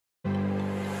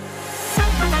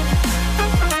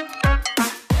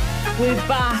We're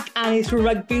back and it's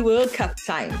Rugby World Cup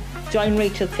time. Join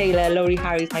Rachel Taylor, Laurie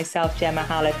Harries, myself, Gemma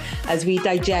Hallett, as we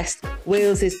digest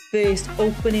Wales' first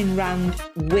opening round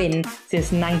win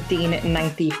since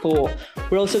 1994.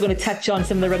 We're also going to touch on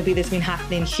some of the rugby that's been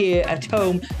happening here at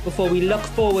home before we look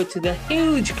forward to the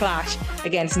huge clash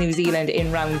against New Zealand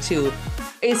in round 2.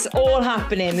 It's all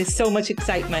happening. There's so much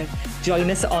excitement. Join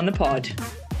us on the pod.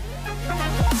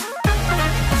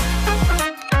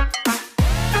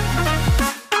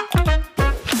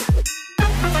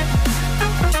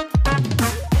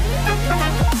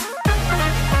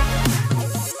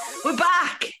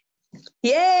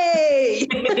 Yay!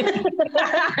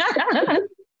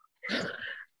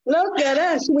 Look at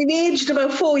us. We've aged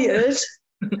about 4 years.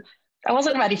 I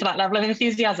wasn't ready for that level of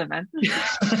enthusiasm, man.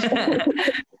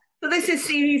 So this is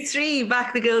Series 3,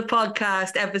 Back the Girl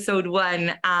podcast, episode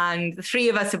 1, and the three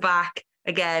of us are back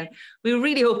again. We were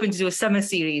really hoping to do a summer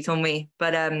series, weren't we?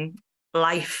 But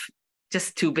life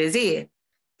just too busy.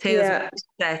 Tales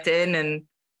setting, and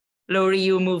Laurie,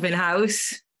 you were moving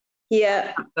house.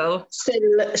 Yeah,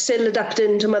 still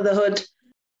adapting to motherhood,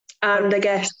 and I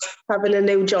guess having a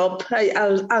new job. I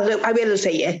will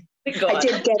say it. I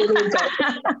did get a new job,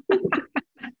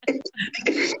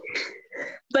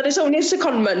 but it's only a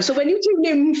secondment. So when you tune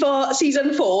in for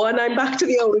season 4 and I'm back to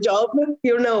the old job,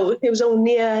 you'll know it was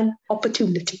only an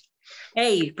opportunity.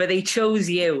 Hey, but they chose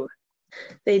you.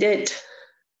 They did.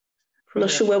 I'm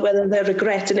not sure whether they're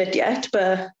regretting it yet,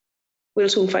 but we'll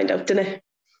soon find out, innit?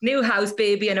 New house,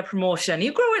 baby, and a promotion.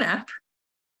 You growing up?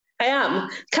 I am.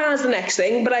 Car's the next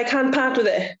thing, but I can't part with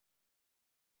it.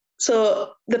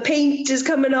 So the paint is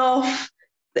coming off.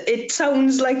 It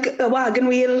sounds like a wagon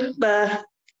wheel, but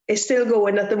it's still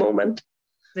going at the moment.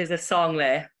 There's a song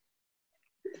there.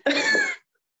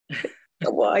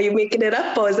 What, are you making it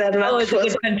up, or is that an actual? It's a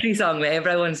good country song there.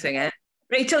 Everyone sing it.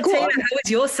 Rachel Taylor, how was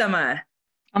your summer?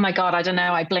 Oh my God, I don't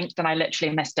know. I blinked and I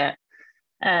literally missed it.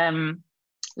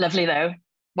 Lovely though.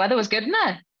 Weather was good, isn't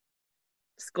it?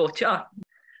 Scorcher.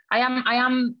 I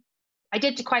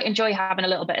did quite enjoy having a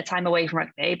little bit of time away from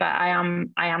rugby, but I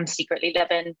am secretly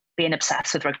being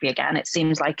obsessed with rugby again. It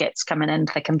seems like it's coming in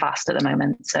thick and fast at the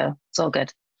moment, so it's all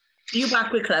good. Are you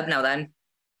back with club now then?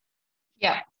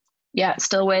 Yeah,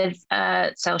 still with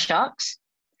Sale Sharks.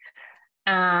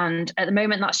 And at the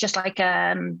moment, that's just like the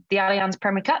Allianz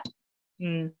Premier Cup.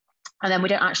 And then we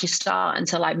don't actually start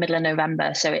until like middle of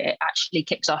November. So it actually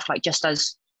kicks off like just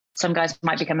as some guys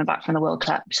might be coming back from the World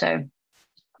Cup. So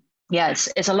yeah,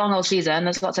 it's a long old season.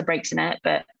 There's lots of breaks in it,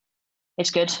 but it's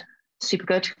good. Super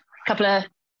good. Couple of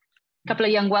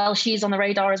young Welshies on the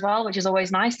radar as well, which is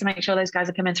always nice to make sure those guys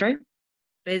are coming through.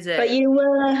 Is it? But are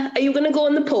you going to go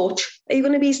on the poach? Are you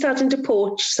going to be starting to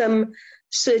poach some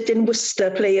certain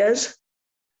Worcester players?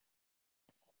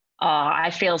 Oh, I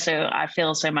feel so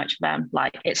much for them.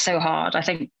 Like, it's so hard. I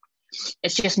think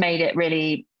it's just made it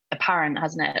really apparent,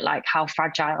 hasn't it? Like how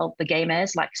fragile the game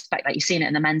is. Like, expect that you've seen it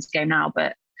in the men's game now,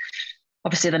 but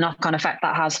obviously the knock-on effect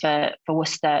that has for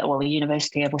Worcester, or the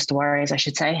University of Worcester Warriors, I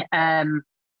should say.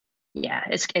 Yeah,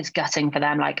 it's gutting for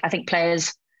them. Like, I think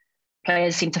players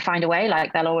seem to find a way.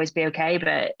 Like, they'll always be okay,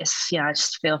 but it's, I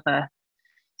just feel for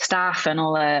staff and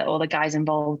all the guys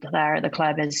involved there at the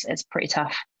club it's pretty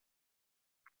tough.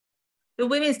 The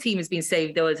women's team has been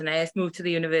saved though, isn't it? It's moved to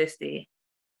the university.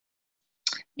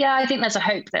 Yeah, I think there's a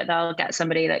hope that they'll get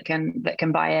somebody that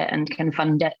can buy it and can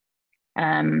fund it.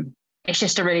 It's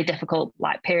just a really difficult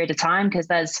period of time because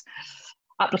there's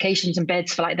applications and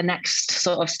bids for the next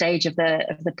sort of stage of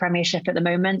the Premiership at the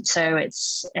moment. So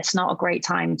it's not a great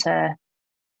time to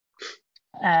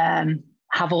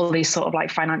have all these sort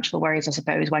of financial worries, I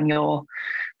suppose, when you're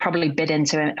probably bidding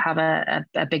to have a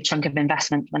big chunk of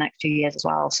investment for the next 2 years as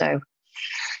well. So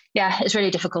yeah, it's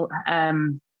really difficult.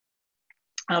 And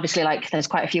obviously there's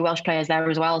quite a few Welsh players there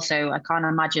as well. So I can't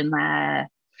imagine their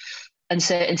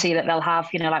uncertainty that they'll have,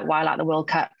 while at the World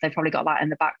Cup. They've probably got that in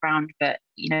the background, but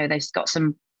they've got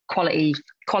some quality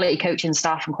coaching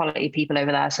staff and quality people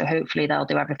over there. So hopefully they'll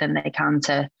do everything they can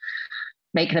to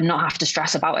make them not have to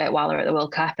stress about it while they're at the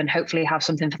World Cup, and hopefully have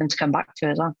something for them to come back to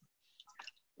as well.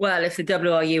 Well, if the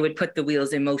WRU would put the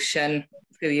wheels in motion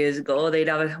a few years ago, they'd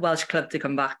have a Welsh club to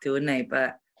come back to, wouldn't they?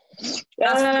 But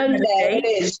and there it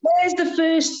is. There's the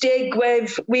first dig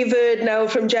we've heard now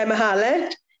from Gemma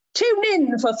Hallett. Tune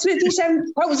in for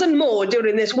 37,000 more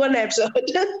during this one episode.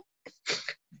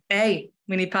 Hey,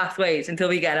 we need pathways. Until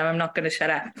we get them, I'm not going to shut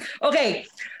up. Okay,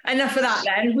 enough of that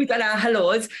then. We've done our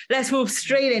hellos. Let's move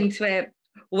straight into it.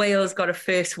 Wales got a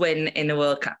first win in the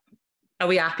World Cup. Are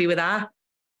we happy with that?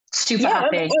 Super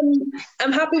happy.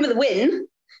 I'm happy with the win.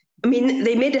 I mean,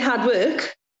 they made it hard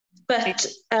work, But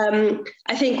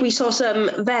I think we saw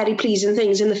some very pleasing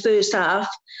things in the first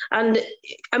half. And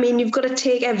I mean, you've got to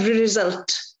take every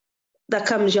result that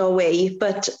comes your way,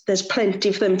 but there's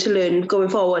plenty for them to learn going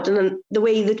forward. And the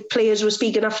way the players were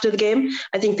speaking after the game,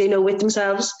 I think they know it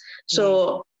themselves.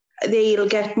 So they'll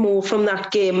get more from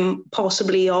that game,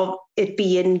 possibly, of it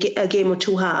being a game of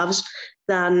two halves,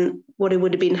 than what it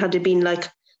would have been had it been like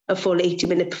a full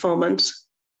 80-minute performance.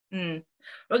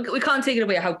 We can't take it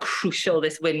away how crucial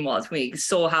this win was. We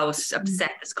saw how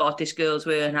upset the Scottish girls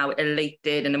were and how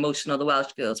elated and emotional the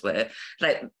Welsh girls were.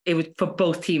 Like, it was for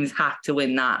both teams had to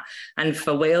win that. And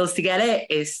for Wales to get it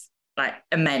is like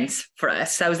immense for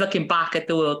us. I was looking back at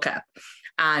the World Cup,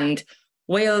 and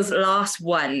Wales last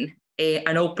won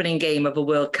an opening game of a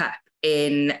World Cup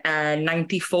in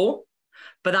 94.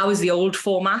 But that was the old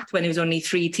format when it was only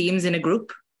 3 teams in a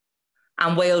group.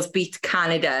 And Wales beat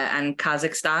Canada and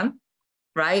Kazakhstan.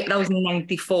 Right? That was in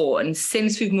 94. And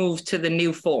since we've moved to the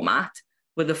new format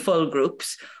with the full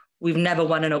groups, we've never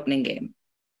won an opening game.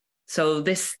 So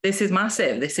this is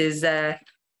massive. This is,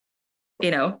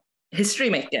 history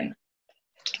making.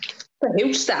 A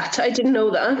huge stat. I didn't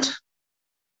know that.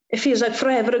 It feels like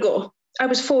forever ago. I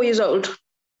was 4 years old.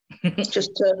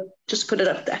 just put it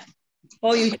up there.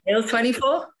 Oh, you still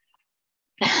 24?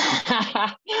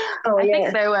 I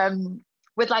think so.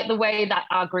 With like the way that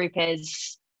our group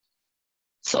is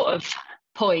sort of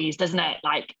poised, isn't it?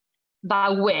 Like,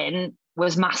 that win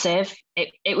was massive.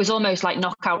 It was almost like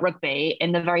knockout rugby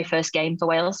in the very first game for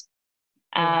Wales.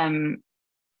 Like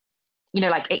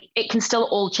it can still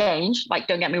all change. Like,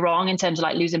 don't get me wrong, in terms of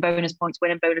like losing bonus points,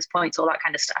 winning bonus points, all that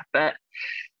kind of stuff. But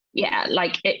yeah,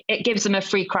 like it gives them a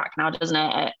free crack now, doesn't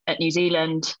it, at New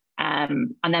Zealand?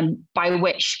 And then by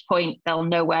which point they'll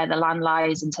know where the land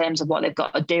lies in terms of what they've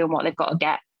got to do and what they've got to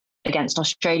get against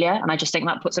Australia. And I just think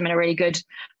that puts them in a really good,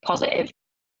 positive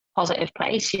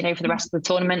place, for the rest of the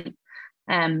tournament.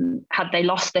 Had they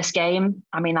lost this game,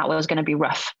 I mean, that was going to be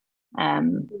rough.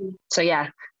 So yeah,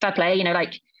 fair play,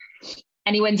 like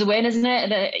any win's a win, isn't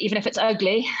it? Even if it's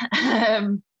ugly. But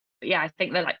yeah, I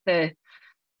think that like the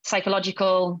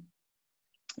psychological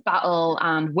battle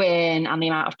and win and the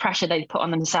amount of pressure they put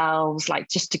on themselves, like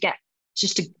just to get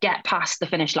past the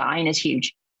finish line is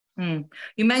huge.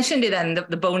 You mentioned it then,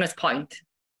 the bonus point.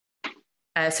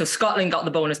 So Scotland got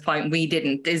the bonus point, we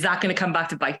didn't. Is that going to come back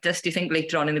to bite us, do you think,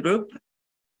 later on in the group?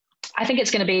 I think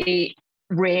it's going to be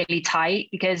really tight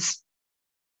because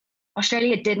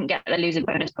Australia didn't get the losing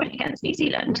bonus point against New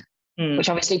Zealand, which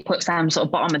obviously puts them sort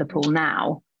of bottom of the pool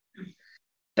now.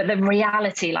 But the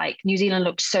reality, like, New Zealand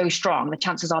looked so strong, the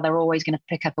chances are they're always going to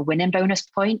pick up a winning bonus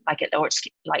point, I'd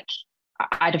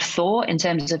have thought, in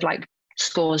terms of like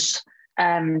scores,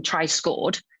 tries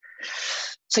scored.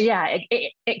 So yeah,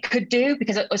 it could do,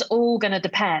 because it was all going to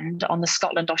depend on the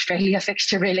Scotland-Australia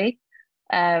fixture, really.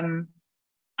 And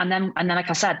then, like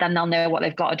I said, then they'll know what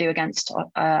they've got to do against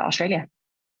Australia.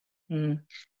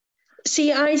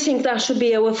 See, I think that should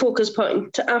be our focus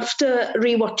point. After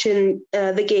rewatching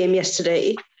the game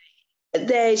yesterday,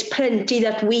 there's plenty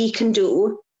that we can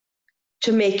do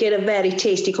to make it a very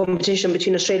tasty competition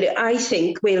between Australia. I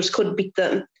think Wales could beat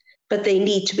them, but they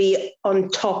need to be on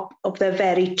top of their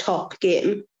very top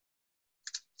game.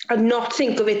 And not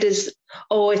think of it as,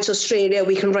 it's Australia,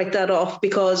 we can write that off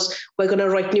because we're going to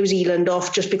write New Zealand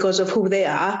off just because of who they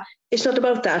are. It's not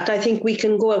about that. I think we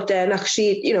can go out there and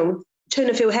actually, turn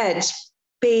a few heads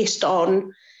based on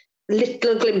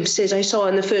little glimpses I saw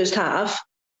in the first half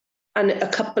and a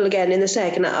couple again in the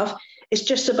second half. It's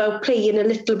just about playing a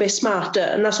little bit smarter,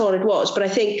 and that's all it was. But I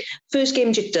think first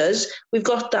game jitters, we've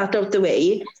got that out the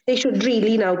way. They should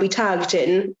really now be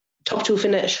targeting top 2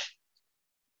 finish.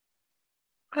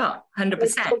 Oh,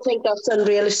 100%. I don't think that's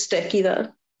unrealistic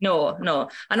either. No.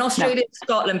 And Australia and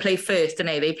Scotland play first, don't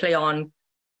they? They play on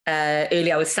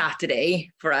early hours Saturday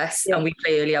for us, and we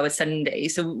play early hours Sunday.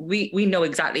 So we know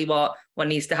exactly what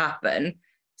needs to happen.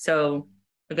 So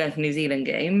against the New Zealand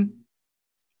game,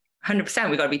 100%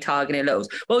 we've got to be targeting Lowe's.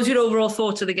 What was your overall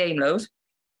thoughts of the game, Lowe's?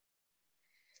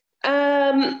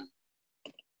 When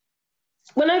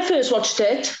I first watched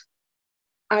it,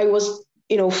 I was,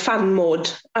 fan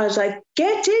mode. I was like,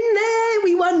 get in there,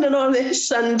 we won and all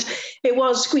this. And it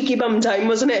was squeaky bum time,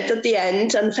 wasn't it, at the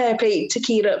end? And fair play to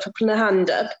Kira for putting her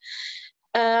hand up.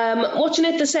 Watching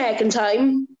it the second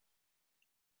time,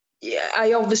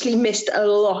 I obviously missed a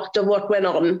lot of what went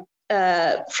on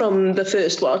from the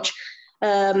first watch.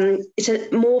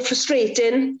 It's more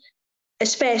frustrating,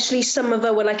 especially some of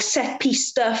our like set piece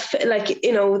stuff,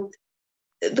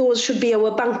 those should be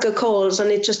our banker calls,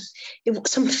 and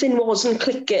something wasn't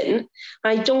clicking.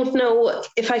 I don't know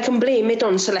if I can blame it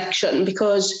on selection,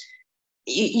 because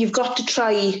you've got to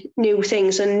try new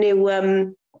things and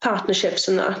new partnerships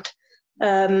and that.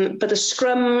 But the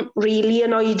scrum really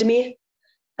annoyed me.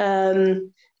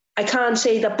 I can't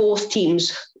say that both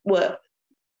teams were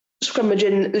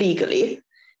scrummaging legally,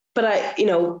 but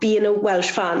being a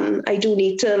Welsh fan, I do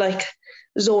need to like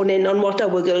zone in on what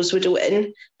our girls were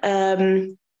doing.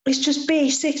 It's just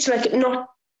basics, like not,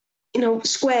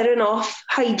 squaring off,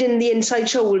 hiding the inside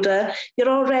shoulder. You're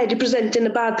already presenting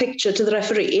a bad picture to the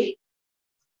referee,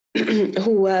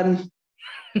 who had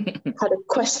a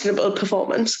questionable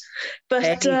performance.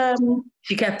 But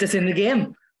she kept us in the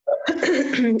game.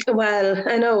 Well,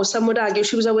 I know some would argue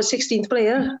she was our 16th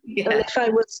player. Yeah. And if I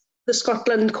was the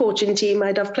Scotland coaching team,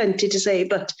 I'd have plenty to say.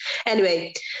 But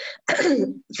anyway,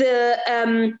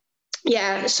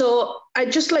 so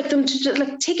I'd just like them to just,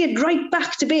 like, take it right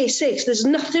back to basics. There's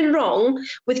nothing wrong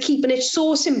with keeping it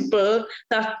so simple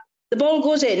that the ball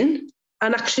goes in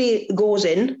and actually goes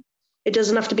in. It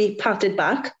doesn't have to be patted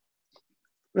back.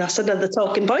 That's another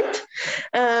talking point.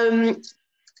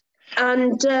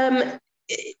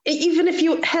 Even if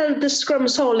you held the scrum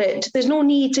solid, there's no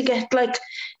need to get like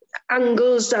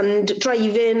angles and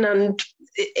driving. And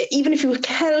even if you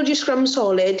held your scrum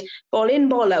solid, ball in,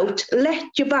 ball out,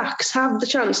 let your backs have the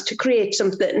chance to create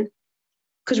something.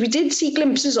 Because we did see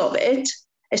glimpses of it,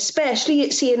 especially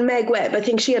seeing Meg Webb. I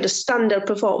think she had a standout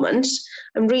performance.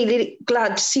 I'm really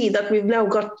glad to see that we've now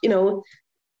got,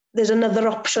 there's another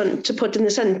option to put in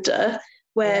the centre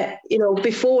where,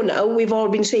 before now we've all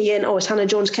been saying, it's Hannah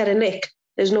Jones, Keren Lick.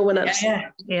 There's no one else.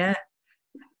 Yeah.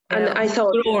 And I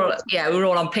thought... we were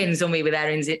all on pins, weren't we, with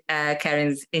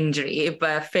Keren's injury,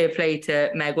 but fair play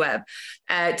to Meg Webb.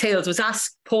 Tails, was that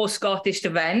post-Scottish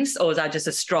events, or was that just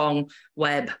a strong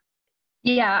Webb?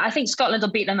 Yeah, I think Scotland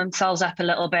will beat themselves up a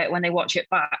little bit when they watch it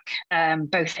back,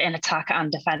 both in attack and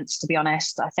defence, to be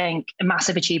honest. I think a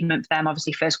massive achievement for them,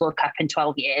 obviously first World Cup in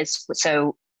 12 years.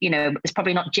 So, it's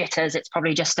probably not jitters, it's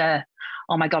probably just a,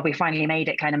 oh my God, we finally made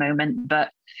it kind of moment.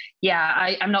 But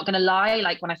yeah, I'm not going to lie.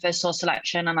 Like when I first saw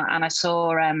selection and I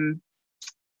saw,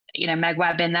 Meg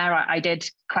Webb in there, I did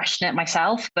question it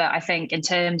myself. But I think in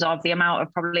terms of the amount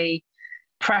of probably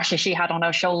pressure she had on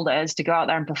her shoulders to go out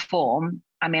there and perform,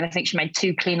 I mean, I think she made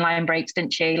 2 clean line breaks,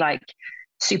 didn't she? Like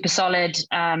super solid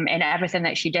in everything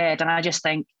that she did. And I just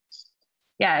think,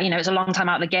 it's a long time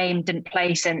out of the game, didn't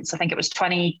play since I think it was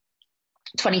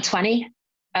 2020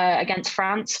 against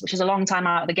France, which is a long time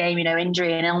out of the game,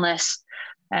 injury and illness.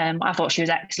 I thought she was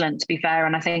excellent, to be fair.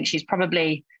 And I think she's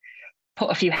probably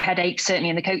put a few headaches, certainly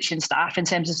in the coaching staff, in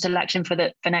terms of selection for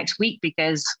next week,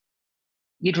 because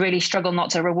you'd really struggle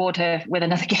not to reward her with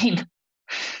another game.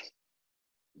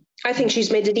 I think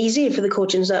she's made it easy for the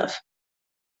coaching staff.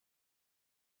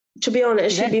 To be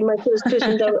honest, she'd be my first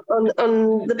person down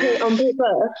on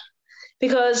paper.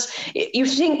 Because you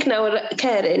think now,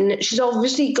 Keren, she's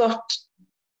obviously got,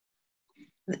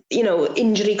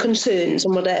 injury concerns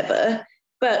and whatever,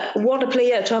 but what a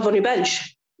player to have on your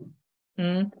bench.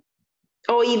 Mm.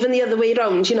 Or even the other way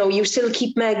around, you still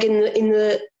keep Meg in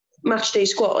the match day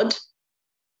squad,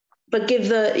 but give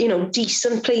the,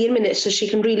 decent playing minutes so she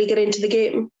can really get into the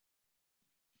game.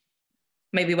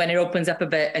 Maybe when it opens up a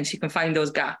bit and she can find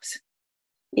those gaps.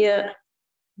 Yeah.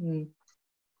 Mm.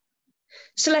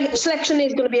 Selection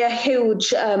is going to be a huge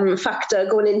factor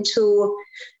going into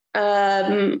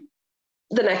the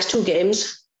next 2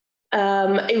 games.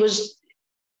 It was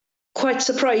quite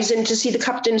surprising to see the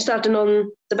captain starting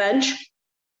on the bench.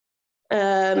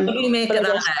 What do you make of that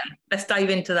then? Let's dive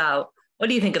into that. What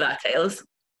do you think of that, Tails?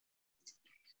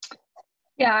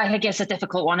 Yeah, I think it's a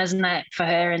difficult one, isn't it, for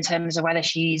her, in terms of whether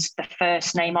she's the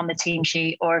first name on the team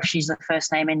sheet or if she's the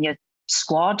first name in your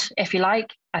squad, if you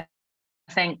like. I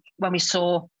think when we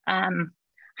saw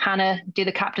Hannah do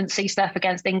the captaincy stuff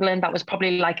against England, that was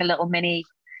probably like a little mini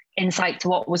insight to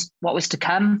what was to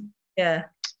come. Yeah.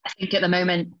 I think at the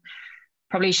moment,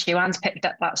 probably Siwan's picked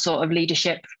up that sort of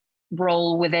leadership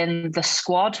role within the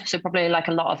squad. So probably like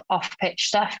a lot of off-pitch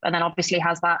stuff, and then obviously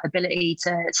has that ability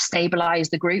to stabilise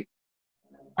the group.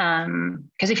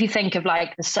 Because if you think of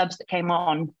like the subs that came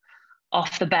on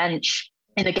off the bench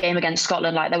in the game against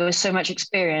Scotland, like there was so much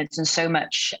experience and so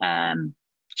much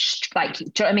like, do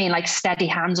you know what I mean? Like steady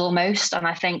hands almost. And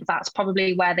I think that's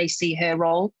probably where they see her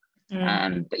role.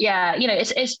 But yeah,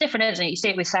 it's different, isn't it? You see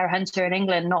it with Sarah Hunter in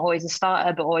England, not always a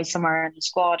starter, but always somewhere in the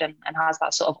squad and has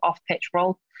that sort of off-pitch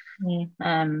role.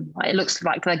 It looks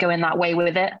like they're going that way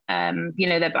with it.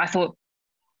 I thought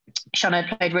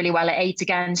Shana played really well at 8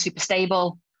 again, super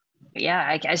stable. But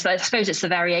yeah, I suppose it's the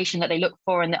variation that they look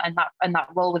for and that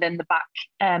role within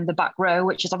the back row,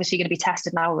 which is obviously going to be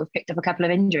tested now. We've picked up a couple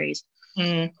of injuries.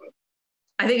 I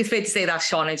think it's fair to say that's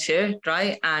Shauna's shirt,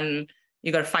 right? And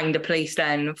you got to find a place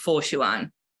then for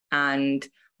Siwan, and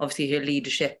obviously her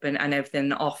leadership and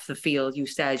everything off the field. You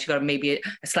said she got maybe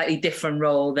a slightly different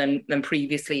role than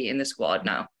previously in the squad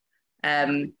now.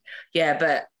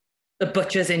 But the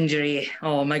Butcher's injury,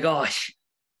 oh my gosh.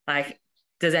 Like,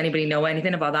 does anybody know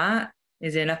anything about that?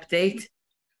 Is there an update?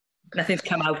 Nothing's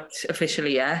come out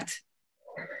officially yet.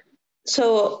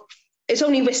 So it's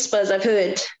only whispers I've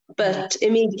heard, but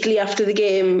immediately after the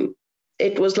game,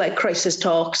 it was like crisis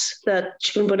talks that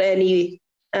she couldn't put any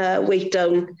weight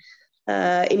down,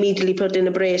 immediately put in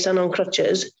a brace and on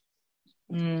crutches.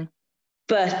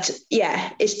 But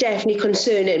yeah, it's definitely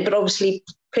concerning, but obviously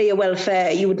player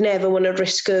welfare, you would never want to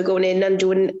risk her going in and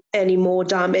doing any more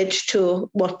damage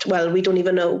to we don't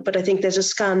even know, but I think there's a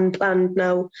scan planned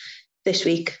now this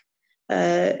week,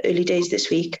 early days this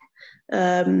week.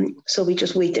 So we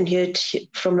just wait and hear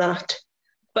from that.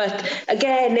 But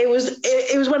again, it was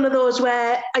one of those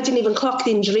where I didn't even clock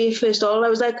the injury. First of all, I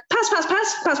was like, pass the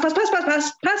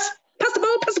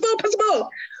ball.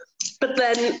 But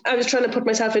then I was trying to put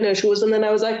myself in her shoes, and then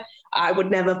I was like, I would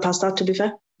never have passed that, to be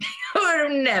fair. I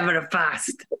would nehave never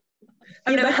passed.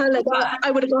 I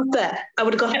would have got there. I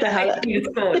would have got there, Hannah.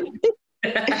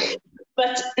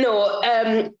 But no,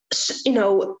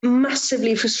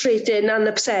 massively frustrating and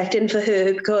upsetting for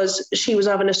her because she was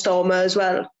having a stormer as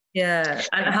well. Yeah,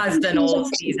 and has done all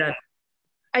season.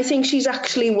 I think she's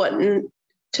actually one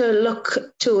to look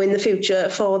to in the future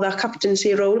for that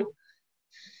captaincy role.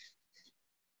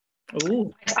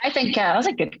 Ooh. I think that was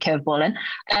a good curveball in.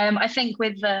 I think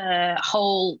with the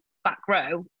whole back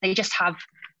row, they just have,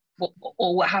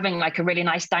 or were having like a really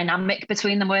nice dynamic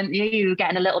between them, weren't you? You were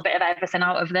getting a little bit of everything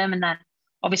out of them. And then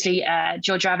obviously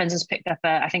George Evans has picked up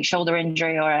I think shoulder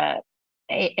injury or a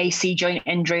AC joint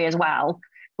injury as well,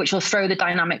 which will throw the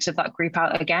dynamics of that group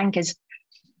out again. Because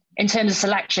in terms of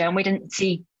selection, we didn't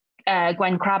see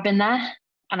Gwen Crabb in there.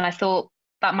 And I thought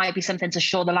that might be something to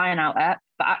shore the line out at,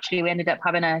 but actually we ended up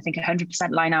having I think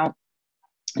 100% line out,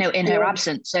 in her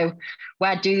absence. So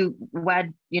where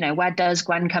does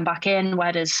Gwen come back in?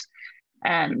 Where does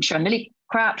Siwan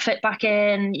Lillicrap fit back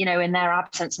in? In their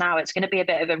absence now, it's going to be a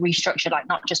bit of a restructure, like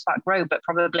not just back row, but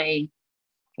probably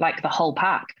like the whole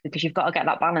pack, because you've got to get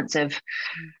that balance of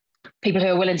people who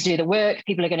are willing to do the work,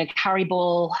 people who are going to carry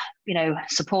ball,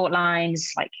 support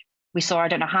lines. Like we saw, I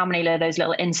don't know how many of those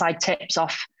little inside tips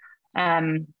off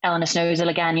Eleanor Snowdell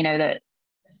again, that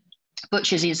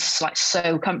Butchers is like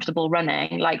so comfortable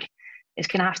running, like it's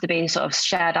going to have to be sort of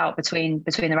shared out between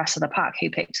the rest of the pack who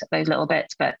picks up those little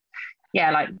bits. But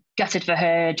yeah, like gutted for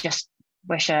her, just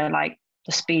wish her like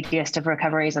the speediest of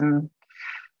recoveries, and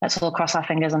let's all cross our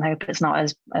fingers and hope it's not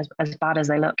as bad as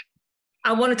they look.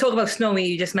 I want to talk about Snowy,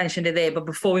 you just mentioned it there, but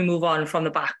before we move on from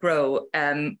the back row,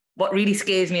 what really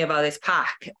scares me about this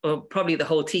pack, or probably the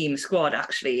whole team squad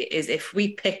actually, is if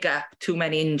we pick up too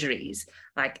many injuries,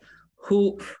 like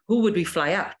who would we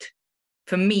fly out?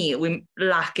 For me, we're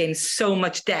lacking so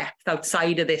much depth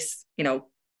outside of this,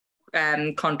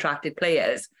 contracted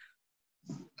players.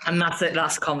 And that's a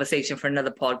last conversation for another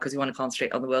pod because we want to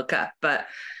concentrate on the World Cup. But,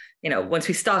 once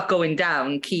we start going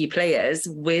down key players,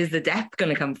 where's the depth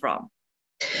going to come from?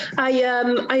 I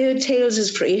heard Tails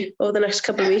is free over the next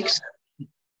couple of weeks.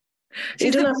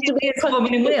 You don't have to be a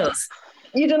woman in Wales.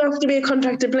 You don't have to be a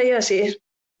contracted player, see.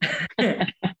 You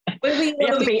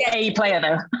have to be a player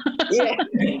though. Yeah.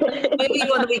 Where were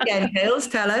you on the weekend, Tails?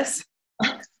 Tell us.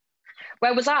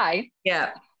 Where was I?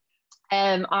 Yeah.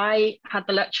 I had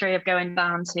the luxury of going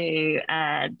down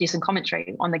to do some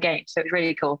commentary on the game, so it was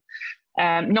really cool.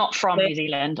 Not from New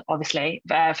Zealand, obviously,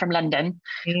 from London,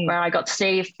 where I got to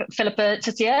see Philippa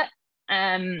Tutier,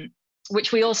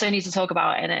 which we also need to talk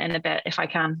about in a bit if I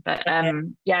can. But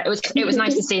it was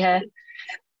nice to see her.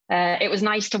 It was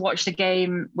nice to watch the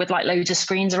game with like loads of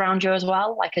screens around you as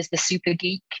well, like as the super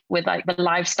geek with like the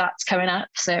live stats coming up.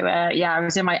 So I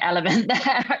was in my element there.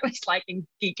 I was like in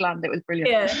geekland. It was brilliant.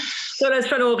 Yeah. So I was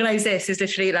trying to organise this. It's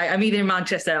literally like I'm either in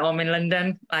Manchester or I'm in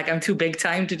London. Like I'm too big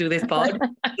time to do this pod.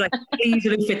 Like they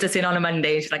usually fit us in on a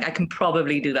Monday. She's like, I can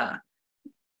probably do that.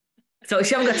 So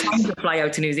she haven't got time to fly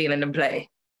out to New Zealand and play.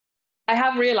 I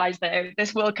have realised though,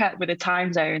 this World Cup with the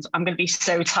time zones, I'm going to be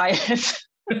so tired.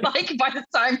 Like by the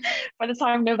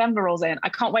time November rolls in, I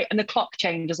can't wait. And the clock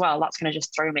change as well. That's going to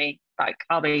just throw me. Like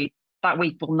that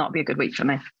week will not be a good week for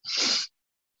me.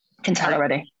 Can tell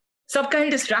already. Stop getting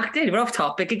distracted. We're off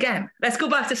topic again. Let's go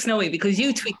back to Snowy because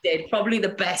you tweeted probably the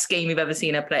best game you've ever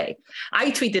seen her play.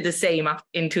 I tweeted the same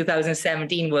in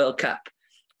 2017 World Cup.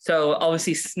 So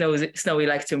obviously Snowy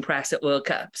likes to impress at World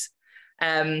Cups.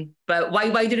 But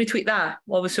why did you tweet that?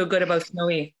 What was so good about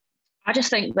Snowy? I just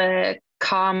think the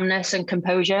calmness and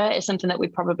composure is something that we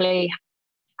probably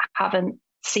haven't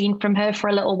seen from her for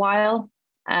a little while.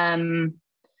 And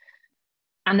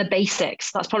the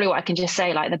basics, that's probably what I can just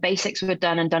say. Like, the basics were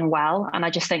done and done well. And I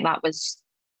just think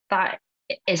that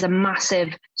is a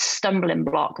massive stumbling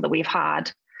block that we've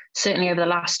had, certainly over the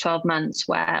last 12 months,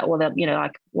 what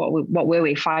were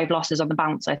we? 5 losses on the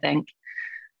bounce, I think,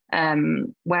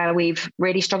 where we've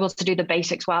really struggled to do the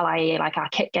basics well, i.e. like our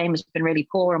kick game has been really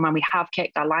poor. And when we have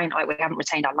kicked our line, like we haven't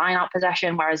retained our line out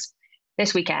possession. Whereas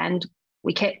this weekend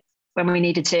we kicked when we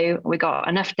needed to, we got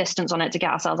enough distance on it to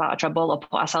get ourselves out of trouble or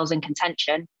put ourselves in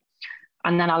contention.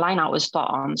 And then our line out was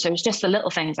spot on. So it's just the little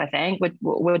things, I think,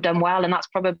 we're done well. And that's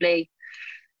probably,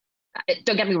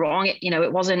 don't get me wrong,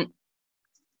 it wasn't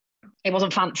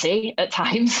fancy at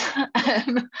times,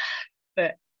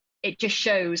 but it just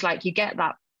shows, like, you get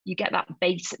that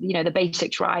base, the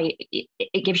basics right.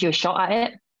 It gives you a shot at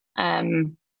it.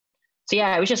 So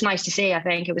yeah, it was just nice to see. I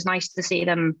think it was nice to see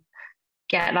them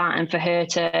get that, and for her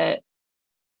to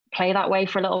play that way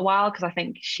for a little while, because I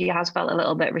think she has felt a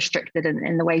little bit restricted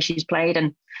in the way she's played.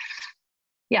 And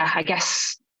yeah, I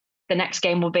guess the next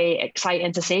game will be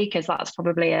exciting to see, because that's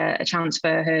probably a chance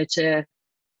for her to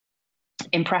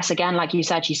impress again. Like you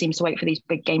said, she seems to wait for these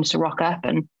big games to rock up,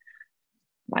 and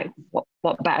like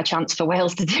what better chance for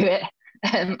Wales to do it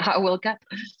at a World Cup.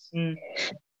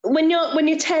 When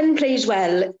your 10 plays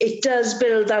well, it does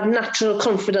build that natural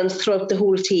confidence throughout the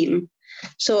whole team.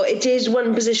 So it is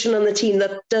one position on the team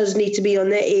that does need to be on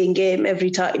their A game every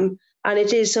time. And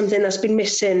it is something that's been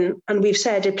missing. And we've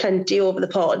said it plenty over the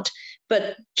pod.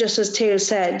 But just as Taylor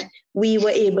said, we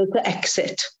were able to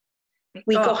exit.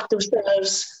 We got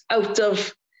ourselves out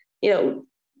of,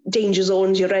 danger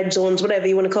zones, your red zones, whatever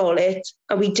you want to call it.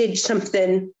 And we did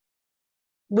something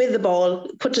with the ball,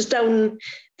 put us down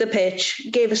the pitch,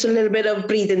 gave us a little bit of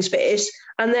breathing space,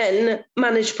 and then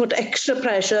managed to put extra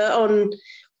pressure on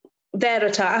their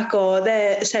attack or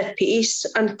their set piece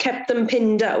and kept them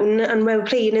pinned down, and we're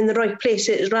playing in the right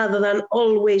places rather than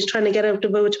always trying to get out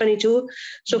of our 22.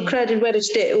 So credit where it's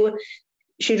due.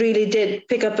 She really did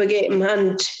pick up a game,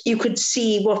 and you could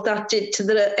see what that did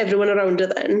to everyone around her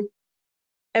then.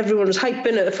 Everyone was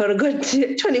hyping her for a good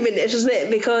 20 minutes, wasn't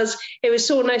it? Because it was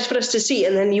so nice for us to see.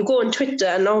 And then you go on Twitter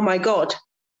and, oh my God,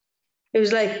 it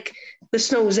was like the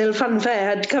Snowsill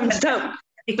fanfare had come down.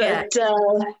 Yeah.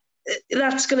 But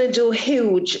that's going to do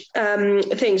huge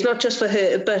things, not just for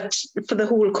her, but for the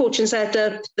whole coaching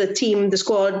setup, the team, the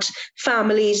squad,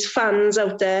 families, fans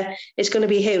out there. It's going to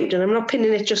be huge. And I'm not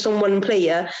pinning it just on one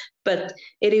player, but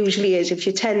it usually is. If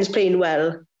your 10's playing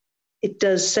well, it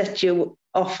does set you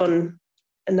off on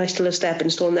a nice little stepping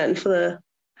stone then for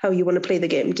how you want to play the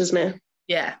game, doesn't it?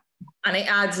 Yeah. And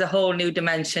it adds a whole new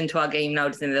dimension to our game now,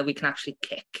 doesn't it, that we can actually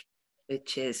kick,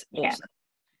 which is awesome.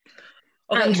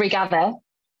 Okay. And regather.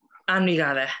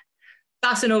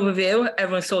 That's an overview.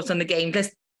 Everyone's thoughts on the game.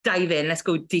 Let's dive in. Let's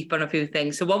go deep on a few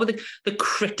things. So what were the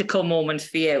critical moments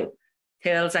for you?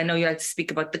 Hills, I know you like to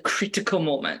speak about the critical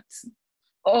moments.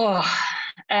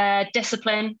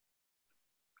 Discipline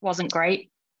wasn't great.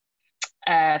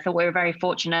 Thought we were very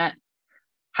fortunate.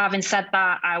 Having said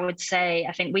that, I would say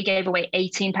I think we gave away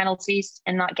 18 penalties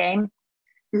in that game.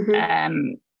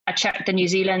 Mm-hmm. I checked the New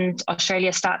Zealand Australia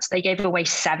stats. They gave away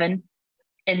 7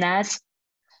 in theirs.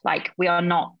 Like, we are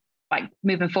not, like,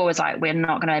 moving forwards, like, we're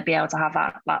not going to be able to have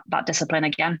that discipline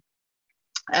again.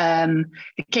 The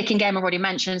kicking game I've already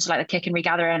mentioned, so like the kick and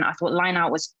regathering, I thought line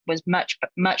out was much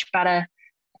better.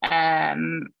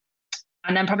 And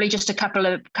then probably just a couple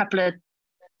of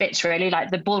bits really,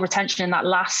 like the ball retention in that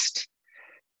last,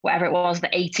 whatever it was, the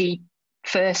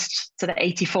 81st to the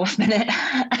 84th minute,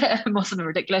 or something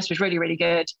ridiculous, was really, really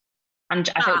good. And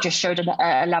I thought it just showed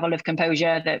a level of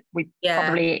composure that we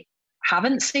probably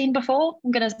haven't seen before.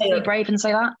 I'm going to be brave and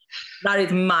say that. That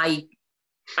is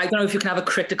I don't know if you can have a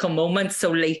critical moment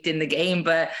so late in the game,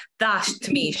 but that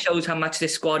to me shows how much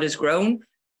this squad has grown.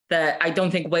 That I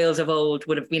don't think Wales of old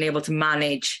would have been able to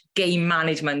manage game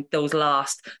management those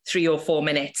last 3 or 4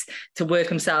 minutes to work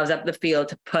themselves up the field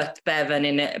to put Bevan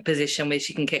in a position where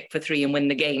she can kick for 3 and win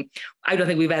the game. I don't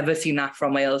think we've ever seen that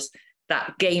from Wales.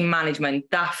 That game management,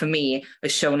 that for me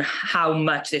has shown how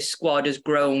much this squad has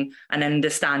grown and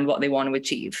understand what they want to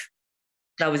achieve.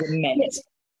 That was immense.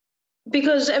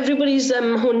 Because everybody's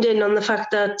honed in on the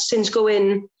fact that since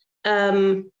going,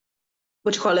 pro?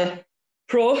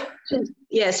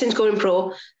 Since going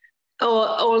pro,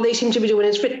 all they seem to be doing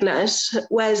is fitness.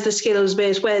 Where's the skills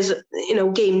base? Where's,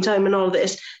 game time and all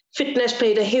this? Fitness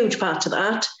played a huge part of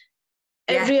that.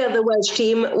 Yeah. Every other Welsh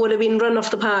team would have been run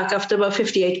off the park after about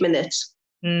 58 minutes.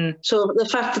 So the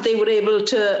fact that they were able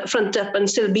to front up and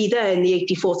still be there in the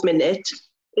 84th minute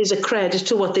is a credit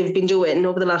to what they've been doing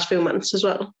over the last few months as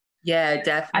well. Yeah,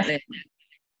 definitely.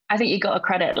 I think you got to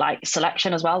credit like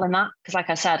selection as well in that, because like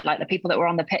I said, like the people that were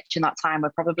on the pitch in that time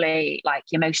were probably like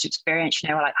your most experienced. You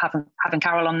know, like having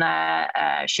Carol on there,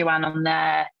 Shuan on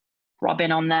there,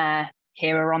 Robin on there,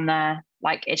 Kira on there.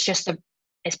 Like it's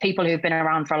people who've been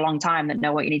around for a long time that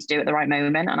know what you need to do at the right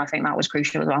moment, and I think that was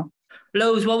crucial as well.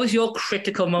 Lowe's, what was your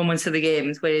critical moments of the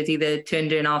games where it either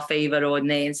turned in our favour or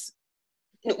theirs?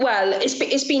 Well,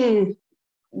 it's been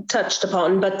touched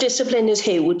upon, but discipline is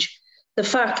huge. The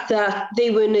fact that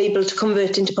they weren't able to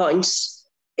convert into points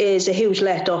is a huge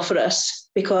let-off for us,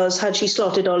 because had she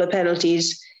slotted all her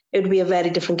penalties, it would be a very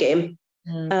different game.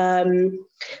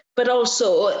 But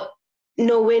also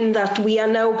knowing that we are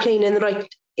now playing in the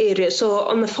right area. So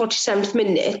on the 47th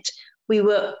minute, we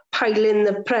were piling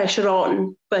the pressure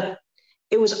on, but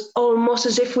it was almost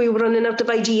as if we were running out of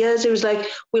ideas. It was like,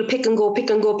 we'll pick and go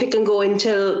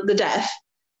until the death,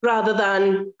 rather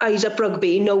than eyes up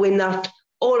rugby, knowing that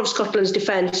all of Scotland's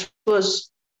defence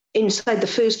was inside the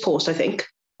first post, I think,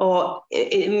 or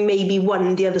maybe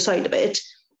one the other side of it.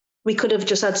 We could have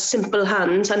just had simple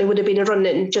hands and it would have been a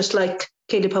run-in, just like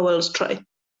Caleb Howell's try.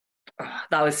 Oh,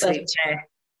 that was sweet.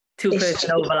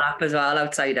 Two-person overlap as well,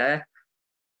 outsider.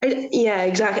 Yeah,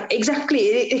 exactly.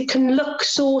 It can look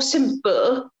so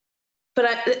simple, but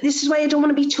this is why I don't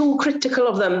want to be too critical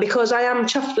of them, because I am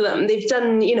chuffed with them. They've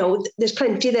done, there's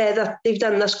plenty there that they've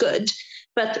done that's good,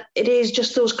 but it is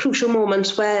just those crucial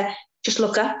moments where just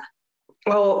look up,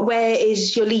 or where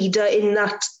is your leader in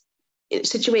that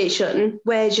situation?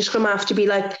 Where's your scrum half to be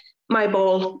like, my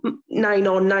ball, 9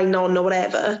 on or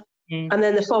whatever, and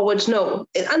then the forwards know.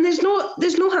 And there's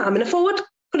no harm in a forward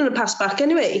putting a pass back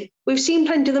anyway. We've seen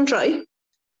plenty of them try.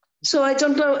 So I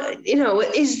don't know,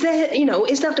 is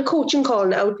that a coaching call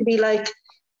now to be like,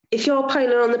 if you're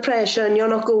piling on the pressure and you're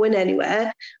not going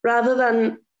anywhere, rather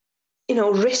than,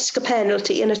 risk a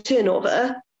penalty and a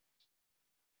turnover,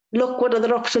 look what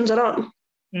other options are on.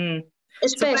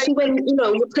 Especially when,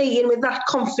 you're playing with that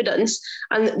confidence.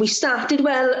 And we started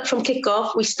well from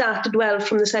kickoff. We started well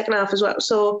from the second half as well.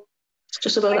 So it's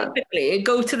just about that.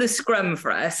 Go to the scrum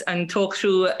for us and talk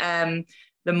through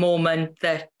the moment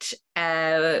that,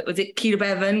 was it Kira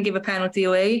Bevan gave a penalty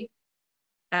away?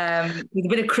 With a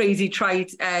bit of crazy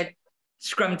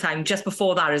scrum time just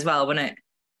before that as well, wasn't it?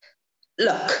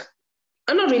 Look,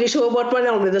 I'm not really sure what went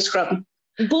on with the scrum.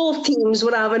 Both teams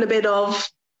were having a bit of,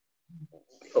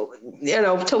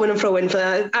 towing and throwing for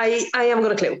that. I haven't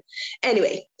got a clue.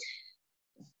 Anyway,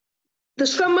 the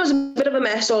scrum was a bit of a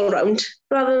mess all around.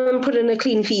 Rather than putting a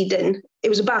clean feed in, it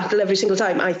was a battle every single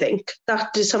time, I think.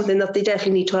 That is something that they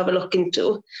definitely need to have a look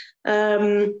into.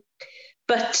 But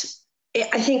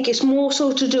I think it's more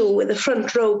so to do with the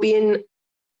front row being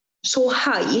so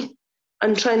high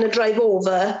and trying to drive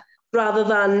over, rather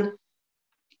than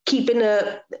keeping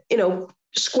a,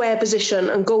 square position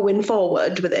and going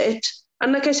forward with it.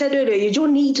 And like I said earlier, you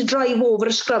don't need to drive over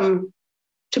a scrum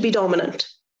to be dominant.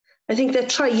 I think they're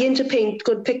trying to paint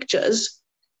good pictures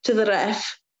to the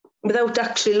ref without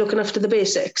actually looking after the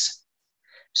basics.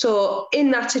 So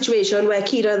in that situation where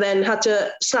Kira then had to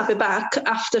slap it back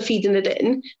after feeding it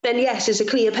in, then yes, it's a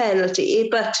clear penalty,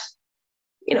 but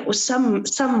some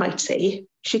might say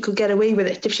she could get away with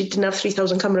it if she didn't have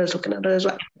 3,000 cameras looking at her as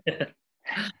well.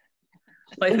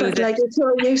 But like, if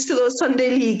you're used to those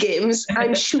Sunday League games,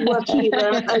 I'm sure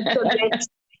Kira has done it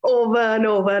over and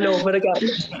over and over again.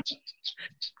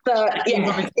 But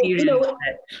yeah,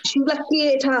 she's lucky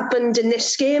it happened in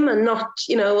this game and not,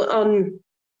 on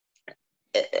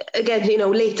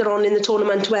again, later on in the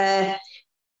tournament where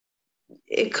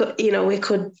it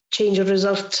could change a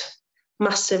result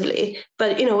massively.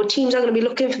 But teams are going to be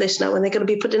looking for this now, and they're going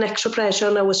to be putting extra pressure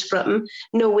on our scrum,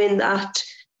 knowing that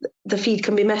the feed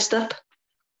can be messed up.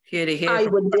 I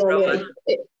would be anyway.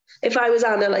 If I was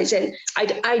analysing,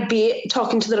 I'd be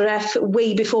talking to the ref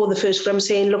way before the first scrum,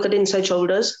 saying, look at inside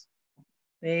shoulders.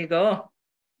 There you go.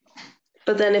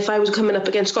 But then if I was coming up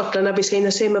against Scotland, I'd be saying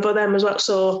the same about them as well.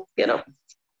 So,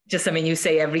 Just something you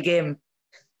say every game.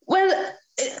 Well,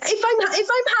 if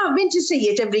I'm having to say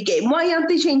it every game, why aren't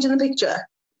they changing the picture?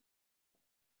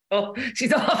 Oh,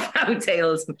 she's off now,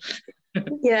 Tails.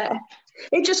 Yeah.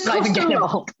 It just cost a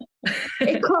lot.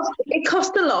 It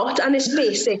cost a lot, and it's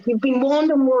basic. You've been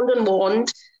warned and warned and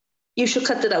warned. You should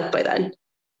cut it out by then.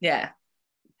 Yeah.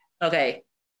 Okay.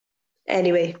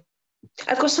 Anyway,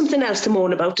 I've got something else to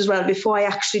moan about as well before I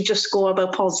actually just go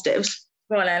about positives.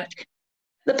 Go on, Ellen.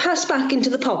 The pass back into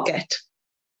the pocket.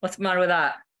 What's the matter with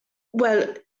that?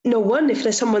 Well, no one if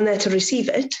there's someone there to receive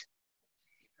it.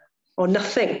 Or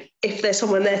nothing if there's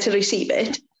someone there to receive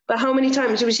it. But how many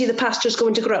times do we see the pass just go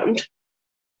into ground?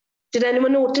 Did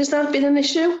anyone notice that being an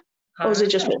issue? Or was it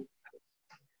just me?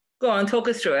 Go on, talk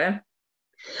us through it.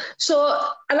 So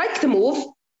I like the move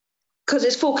because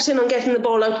it's focusing on getting the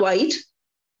ball out wide,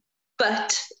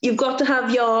 but you've got to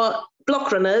have your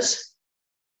block runners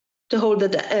to hold the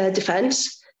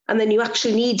defence, and then you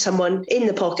actually need someone in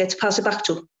the pocket to pass it back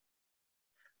to.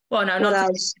 Well, no, not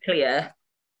to clear,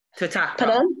 to attack.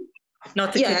 Pardon?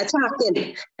 Not to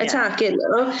attacking. You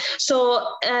know? So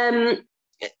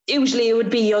usually it would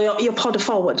be your pod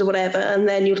forwards or whatever, and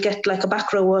then you'd get like a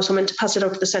back row or something to pass it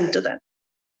out to the centre then.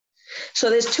 So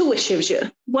there's two issues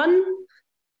here. One,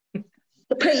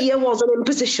 the player wasn't in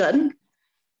position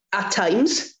at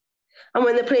times, and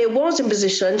when the player was in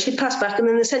position, she'd pass back, and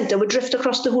then the centre would drift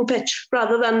across the whole pitch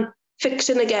rather than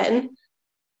fixing again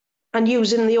and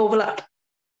using the overlap.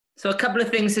 So a couple of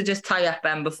things to just tie up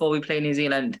before we play New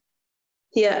Zealand.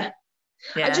 Yeah.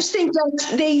 I just think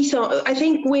that I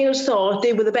think Wales thought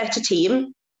they were the better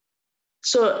team.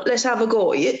 So let's have a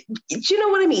go. Do you know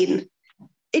what I mean?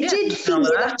 It did feel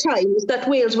at times that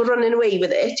Wales were running away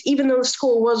with it, even though the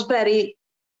score was very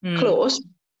close.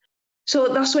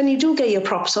 So that's when you do get your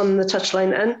props on the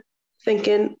touchline and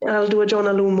thinking, I'll do a John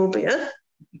Alum here.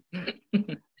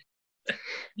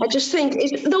 I just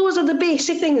think those are the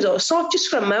basic things though. Sort your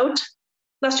scrum out.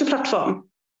 That's your platform.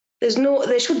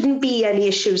 There shouldn't be any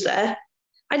issues there.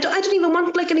 I don't even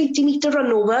want like an 80-metre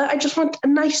run over. I just want a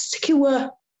nice, secure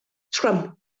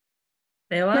scrum.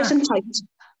 There you are. Nice and tight.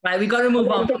 Right, we've got to move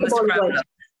on from the scrum.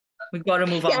 We've got to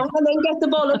move on. Yeah, and then get the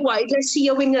ball up wide. Let's see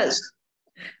your wingers.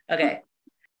 Okay.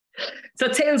 So,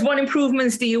 Tails, what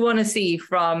improvements do you want to see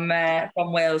from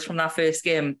Wales from that first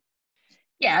game?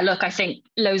 Yeah, look, I think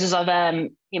loads of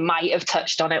you might have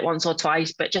touched on it once or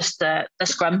twice, but just the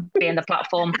scrum being the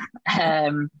platform,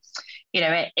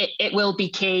 it will be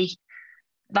key.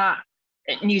 That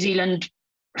New Zealand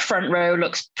front row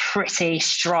looks pretty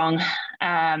strong,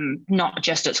 not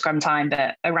just at scrum time,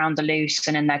 but around the loose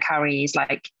and in their carries.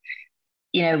 Like,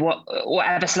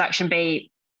 whatever selection be,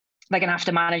 they're going to have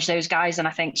to manage those guys, and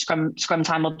I think scrum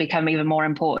time will become even more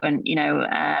important.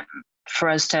 For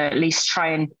us to at least try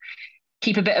and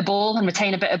keep a bit of ball and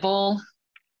retain a bit of ball,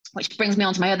 which brings me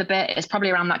on to my other bit. It's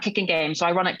probably around that kicking game. So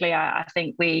ironically, I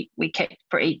think we kicked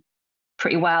pretty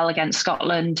well against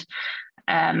Scotland,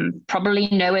 probably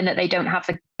knowing that they don't have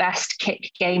the best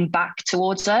kick game back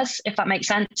towards us, if that makes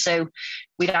sense. So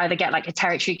we'd either get like a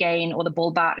territory gain or the ball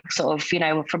back sort of,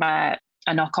 from a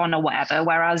knock on or whatever.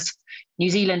 Whereas New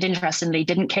Zealand, interestingly,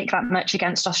 didn't kick that much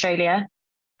against Australia.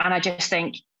 And I just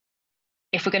think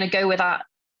if we're going to go with that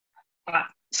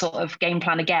sort of game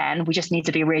plan again, we just need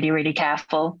to be really, really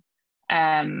careful.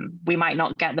 We might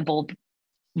not get the ball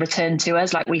returned to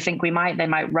us like we think we might. They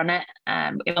might run it.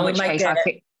 We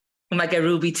might get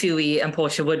Ruby Tui and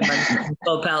Portia Woodman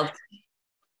full belt.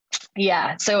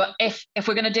 Yeah. So if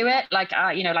we're going to do it, like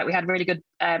we had really good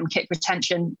kick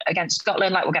retention against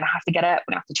Scotland, like we're going to have to get it.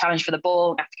 We're going to have to challenge for the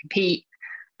ball. We're going to have to compete.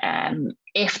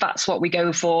 If that's what we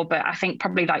go for, but I think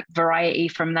probably like variety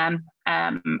from them.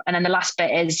 And then the last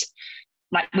bit is,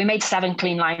 like, we made 7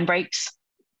 clean line breaks.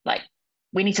 Like,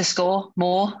 we need to score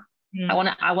more. I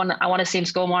want to see him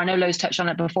score more. I know Lowe's touched on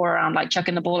it before around like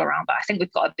chucking the ball around, but I think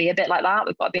we've got to be a bit like that.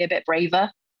 We've got to be a bit braver.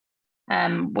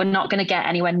 We're not going to get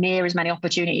anywhere near as many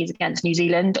opportunities against New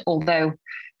Zealand, although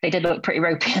they did look pretty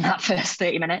ropey in that first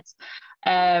 30 minutes.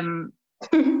 But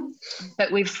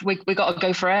we got to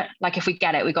go for it. Like, if we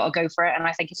get it, we got to go for it. And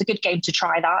I think it's a good game to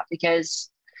try that because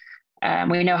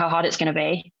we know how hard it's going to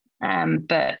be.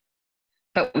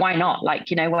 But why not? Like,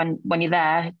 when you're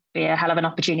there, it'd be a hell of an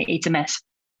opportunity to miss.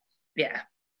 Yeah,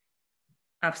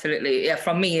 absolutely. Yeah,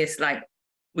 from me, it's like,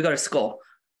 we got to score.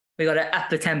 We got to up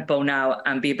the tempo now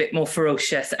and be a bit more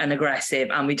ferocious and aggressive.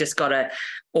 And we just got to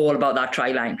all about that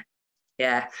try line.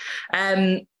 Yeah.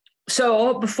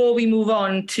 So before we move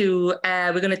on to,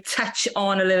 we're going to touch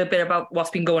on a little bit about what's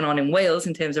been going on in Wales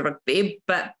in terms of rugby.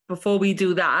 But before we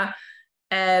do that,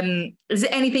 is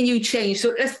there anything you changed?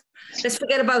 So let's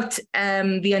forget about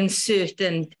the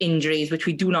uncertain injuries, which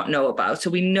we do not know about.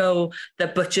 So we know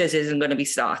that Butchers isn't going to be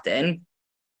starting.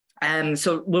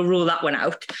 So we'll rule that one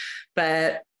out.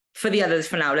 But for the others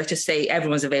for now, let's just say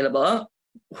everyone's available.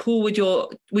 Who would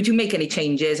you make any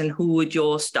changes, and who would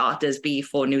your starters be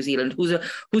for New Zealand?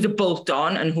 Who's a bolt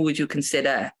on, and who would you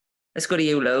consider? Let's go to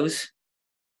you, Lowe's.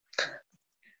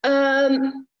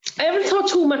 I haven't thought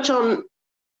too much on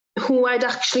who I'd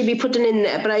actually be putting in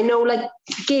there, but I know, like,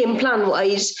 game plan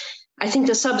wise, I think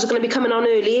the subs are going to be coming on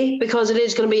early because it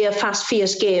is going to be a fast,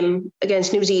 fierce game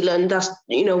against New Zealand.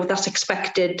 That's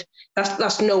expected.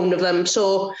 That's known of them.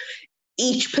 So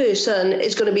each person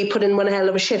is going to be putting one hell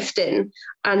of a shift in,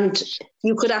 and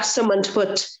you could ask someone to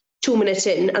put 2 minutes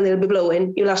in and they'll be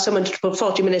blowing. You'll have someone to put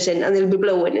 40 minutes in and they'll be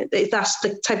blowing. That's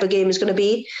the type of game it's going to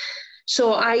be.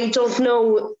 So I don't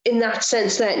know in that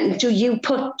sense then, do you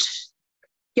put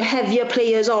your heavier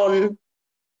players on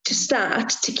to start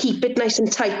to keep it nice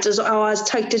and tight or as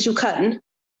tight as you can?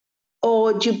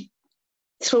 Or do you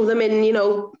throw them in,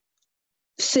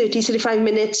 30, 35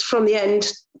 minutes from the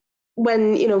end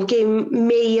when, game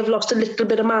may have lost a little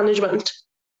bit of management?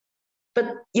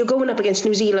 But you're going up against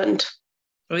New Zealand.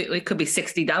 We could be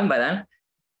 60 down by then.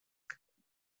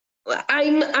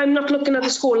 I'm not looking at the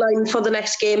scoreline for the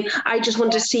next game. I just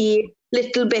want to see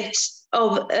little bits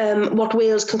of what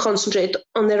Wales can concentrate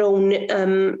on their own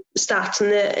stats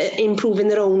and improving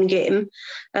their own game.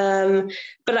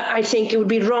 But I think it would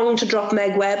be wrong to drop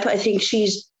Meg Webb. I think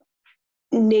she's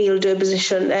nailed her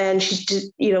position and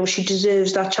she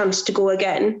deserves that chance to go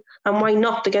again. And why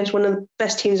not against one of the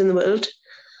best teams in the world?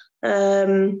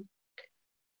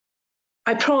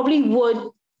 I probably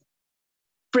would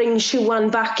bring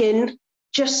Siwan back in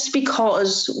just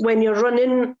because when you're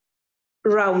running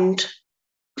around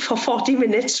for 40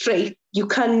 minutes straight, you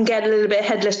can get a little bit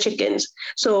headless chickens.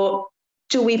 So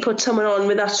do we put someone on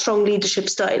with that strong leadership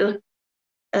style?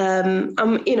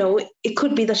 It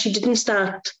could be that she didn't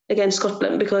start against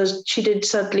Scotland because she did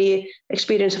sadly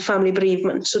experience a family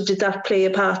bereavement. So did that play a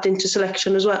part into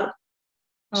selection as well?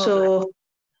 So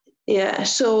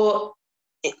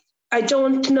I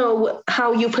don't know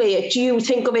how you play it. Do you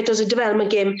think of it as a development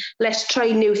game? Let's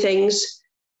try new things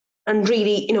and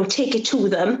really, take it to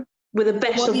them with the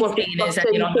best of what you're saying is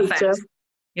that you're on the fence.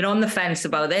 You're on the fence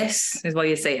about this, is what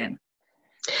you're saying.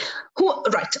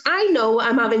 Right. I know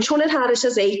I'm having Siobhan Harris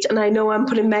as 8 and I know I'm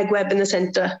putting Meg Webb in the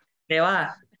centre. There you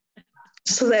are.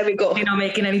 So there we go. You're not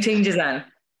making any changes then?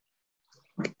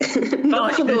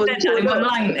 Not for those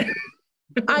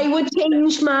I would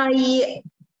change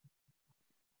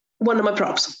one of my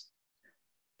props.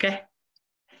 Okay.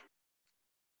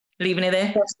 Leaving it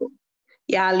there?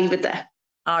 Yeah, I'll leave it there.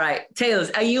 All right.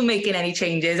 Tails, are you making any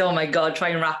changes? Oh my God, try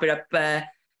and wrap it up a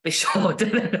bit shorter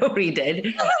than Laurie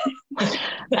did.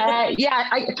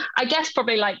 I guess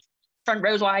probably like front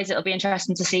rows wise, it'll be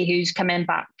interesting to see who's coming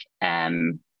back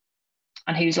and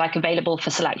who's like available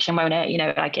for selection, won't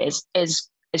it? Like is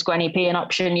Gwenny P an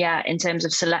option yet in terms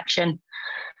of selection?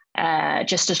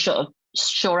 Just to sort of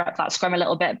shore up that scrum a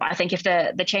little bit. But I think if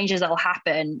the changes that will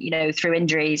happen, through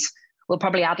injuries, will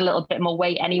probably add a little bit more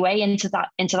weight anyway into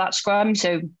that scrum.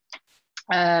 So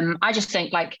I just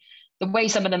think like the way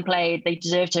some of them played, they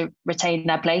deserve to retain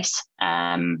their place.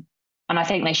 And I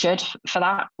think they should for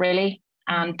that, really.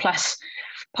 And plus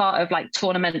part of like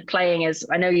tournament playing is,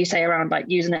 I know you say around like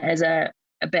using it as a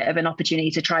bit of an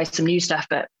opportunity to try some new stuff,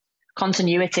 but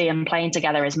continuity and playing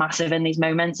together is massive in these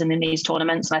moments and in these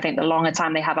tournaments. And I think the longer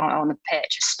time they have on the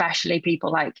pitch, especially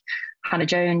people like Hannah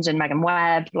Jones and Megan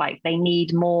Webb, like they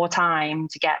need more time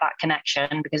to get that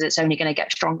connection because it's only going to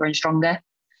get stronger and stronger.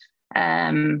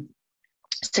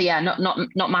 So yeah,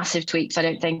 not massive tweaks. I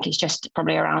don't think. It's just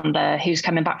probably around who's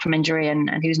coming back from injury and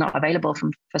who's not available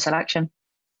for selection.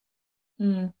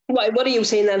 What are you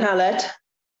saying then, Hallett?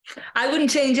 I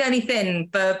wouldn't change anything,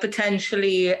 but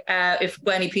potentially if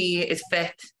Gwenny P is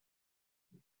fit,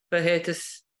 for her to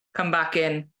come back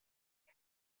in.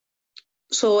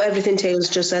 So everything Tails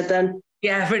just said then?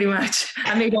 Yeah, pretty much.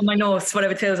 I made all my notes,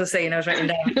 whatever Tails was saying, I was writing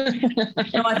down.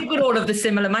 No, I think we're all of the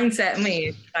similar mindset.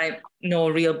 Me, like no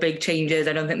real big changes.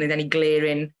 I don't think there's any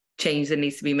glaring change that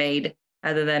needs to be made,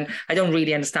 other than I don't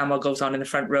really understand what goes on in the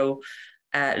front row,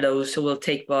 Lowe's. So we'll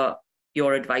take what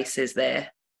your advice is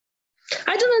there.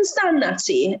 I don't understand that,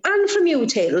 see. And from you,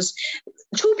 Tails,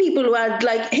 two people who had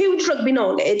like huge rugby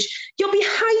knowledge, you're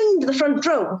behind the front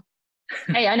row.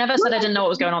 Hey, I never said I didn't know what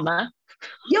was going on there.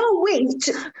 Your weight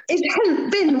is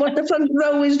helping what the front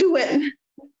row is doing.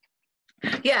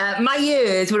 Yeah, my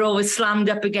ears were always slammed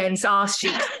up against arse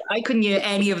cheeks. I couldn't hear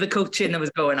any of the coaching that was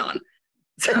going on.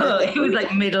 So it was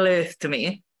like Middle Earth to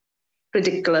me.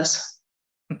 Ridiculous.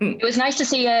 It was nice to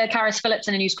see Karis Phillips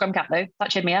in a new scrum cap, though. That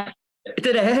cheered me up.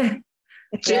 Did it?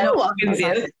 Do you know what?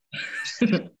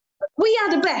 We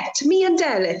had a bet, me and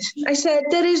Derek. I said,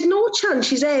 there is no chance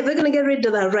she's ever going to get rid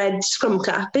of that red scrum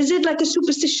cap. Is it like a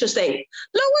superstitious thing?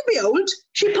 Lo and behold,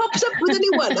 she pops up with a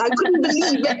new one. I couldn't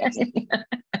believe it.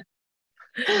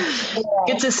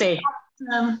 Good to see.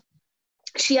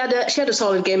 She had a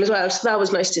solid game as well, so that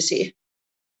was nice to see.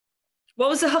 What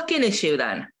was the hooking issue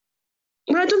then?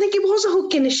 Well, I don't think it was a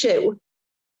hooking issue.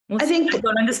 I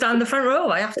don't understand the front row.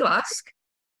 I have to ask.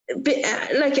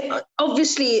 But,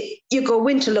 obviously you go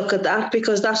in to look at that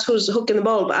because that's who's hooking the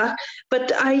ball back,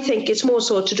 but I think it's more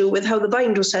so to do with how the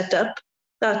bind was set up,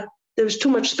 that there was too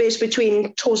much space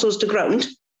between torsos to ground,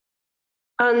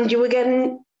 and you were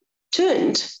getting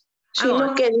turned. So you're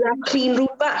not getting that clean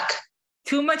route back.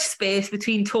 Too much space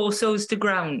between torsos to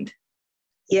ground.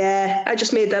 Yeah, I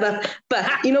just made that up.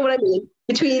 But you know what I mean?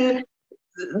 Between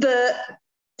the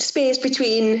space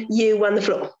between you and the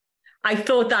floor. I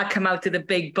thought that come out of the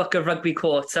big book of rugby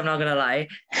quotes, I'm not going to lie.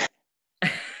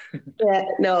 Yeah,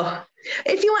 no.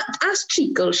 If you ask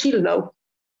Treacle, she'll know.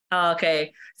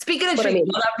 Okay. Speaking of Treacle,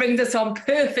 that brings us on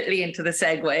perfectly into the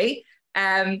segue.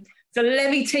 So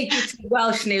let me take you to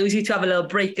Welsh news. You two have a little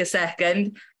break a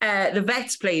second. The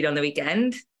Vets played on the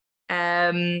weekend.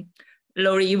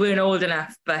 Laurie, you weren't old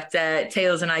enough, but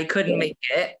Tails and I couldn't make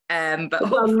it. But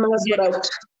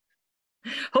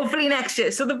hopefully next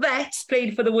year. So the Vets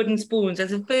played for the Wooden Spoons.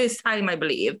 It's the first time, I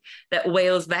believe, that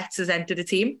Wales Vets has entered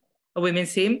a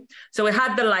women's team. So it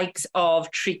had the likes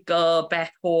of Treacle,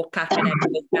 Beth Hawke, Catherine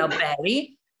Edwards, Mel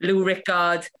Berry, Lou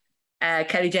Rickard,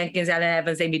 Kelly Jenkins, Ellen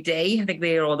Evans, Amy Day. I think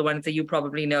they're all the ones that you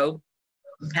probably know.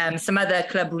 Some other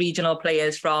club regional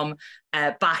players from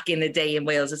back in the day in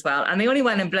Wales as well. And the only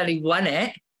one and bloody won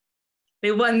it.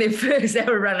 They won their first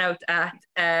ever run out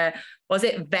at, was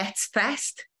it Vets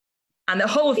Fest? And the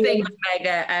whole thing was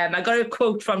mega. I got a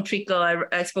quote from Treacle.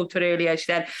 I spoke to her earlier. She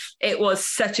said, it was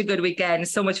such a good weekend,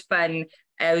 so much fun.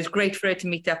 It was great for her to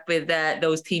meet up with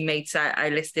those teammates I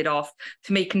listed off,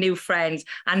 to make new friends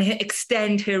and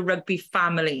extend her rugby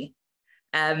family.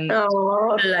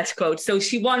 Let's quote. So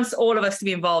she wants all of us to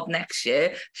be involved next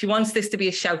year. She wants this to be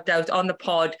a shout out on the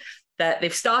pod that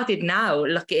they've started now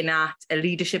looking at a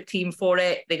leadership team for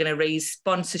it. They're going to raise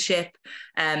sponsorship,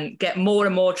 get more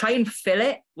and more, try and fill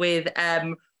it with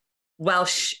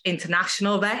Welsh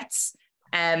international vets.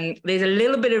 There's a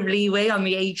little bit of leeway on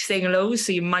the age thing low,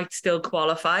 so you might still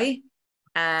qualify.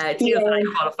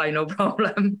 Qualify, no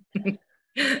problem.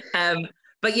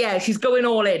 But yeah, she's going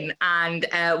all in, and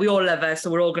we all love her, so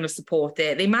we're all going to support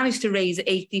it. They managed to raise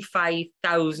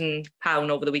 £85,000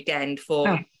 over the weekend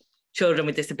for children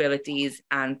with disabilities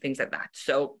and things like that.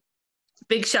 So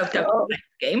big shout out to the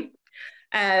game.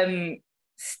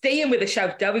 Staying with a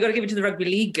shout out, we got to give it to the Rugby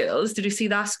League girls. Did you see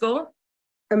that score?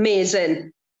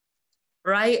 Amazing.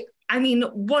 Right? I mean,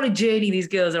 what a journey these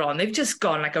girls are on. They've just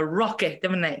gone like a rocket,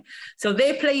 haven't they? So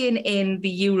they're playing in the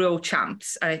Euro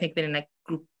Champs, and I think they're in like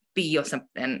Group B or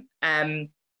something.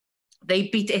 They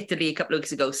beat Italy a couple of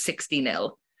weeks ago,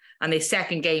 60-0. And their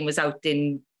second game was out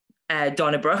in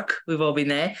Donnybrook. We've all been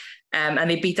there. And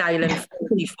they beat Ireland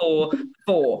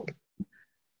 44-4.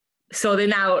 So they're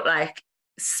now like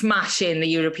smashing the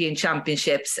European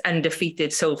Championships,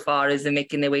 undefeated so far as they're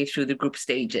making their way through the group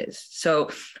stages. So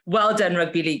well done,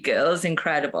 Rugby League girls.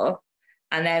 Incredible.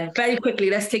 And then very quickly,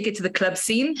 let's take it to the club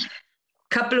scene.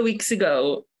 A couple of weeks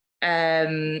ago,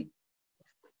 the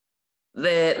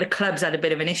clubs had a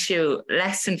bit of an issue.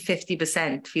 Less than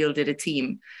 50% fielded a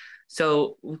team.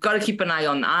 So we've got to keep an eye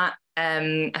on that.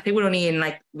 I think we're only in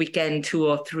like weekend 2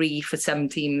 or 3 for some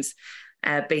teams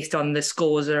based on the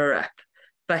scores that are up.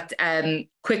 But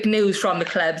quick news from the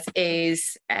clubs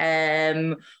is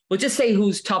we'll just say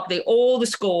who's top. All the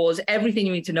scores, everything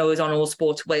you need to know is on All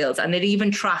Sports Wales. And they're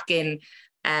even tracking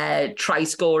try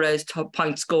scorers, top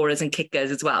point scorers and kickers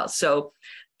as well. So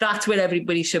that's where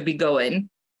everybody should be going.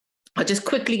 I'll just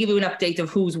quickly give you an update of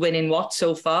who's winning what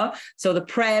so far. So the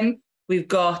Prem, we've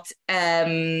got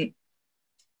Pontyclun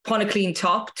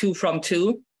top, 2 from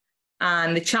 2.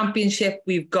 And the Championship,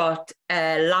 we've got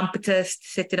Lampeter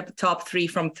sitting at the top, 3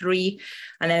 from 3.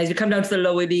 And then as we come down to the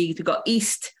lower leagues, we've got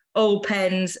East, Old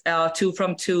Pens, 2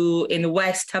 from 2. In the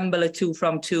West, Humble 2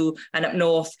 from 2. And up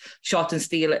north, Shot and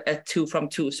Steel 2 from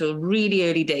 2. So really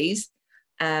early days.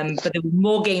 But there were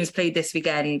more games played this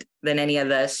weekend than any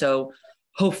other. So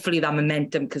hopefully that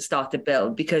momentum can start to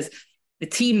build, because the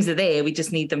teams are there. We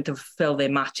just need them to fill their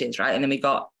matches, right? And then we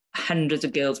got hundreds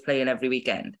of girls playing every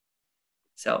weekend.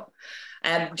 So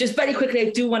just very quickly,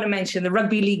 I do want to mention the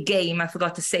Rugby League game. I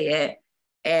forgot to say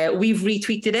it. We've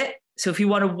retweeted it. So if you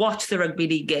want to watch the Rugby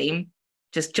League game,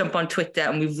 just jump on Twitter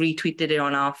and we've retweeted it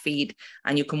on our feed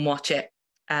and you can watch it.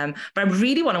 But I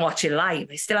really want to watch it live.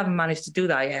 I still haven't managed to do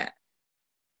that yet.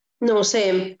 No,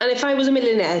 same. And if I was a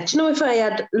millionaire, do you know, if I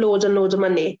had loads and loads of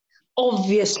money,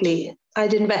 obviously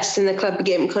I'd invest in the club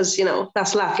game because, you know,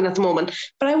 that's lacking at the moment.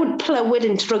 But I would plough it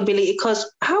into Rugby League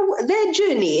because how their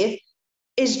journey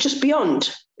is just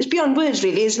beyond. It's beyond words,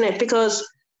 really, isn't it? Because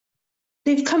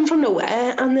they've come from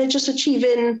nowhere and they're just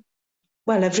achieving,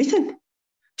 well, everything. Do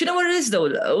you know what it is,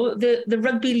 though? The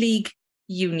Rugby League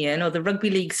Union or the Rugby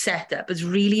League setup has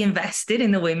really invested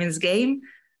in the women's game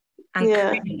and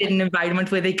created an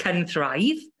environment where they can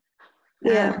thrive.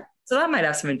 Yeah. So that might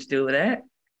have something to do with it.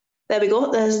 there we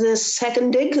go. There's the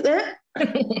second dig there.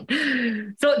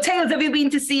 So, Tails, have you been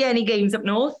to see any games up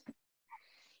north?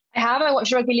 I have. I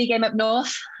watched a rugby league game up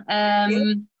north.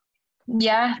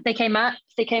 Yeah, they came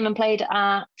and played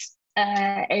at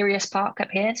Arius Park up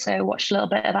here. So watched a little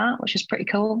bit of that, which was pretty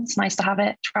cool. It's nice to have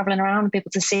it traveling around and be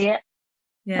able to see it.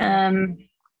 Yeah.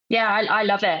 I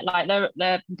love it. Like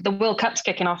the World Cup's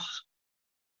kicking off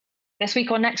this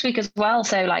week or next week as well.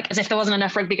 So like, as if there wasn't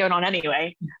enough rugby going on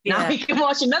anyway. Now we can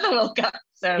watch another World Cup.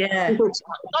 So yeah,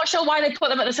 not sure why they put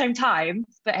them at the same time,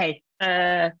 but hey,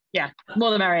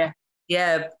 more the merrier.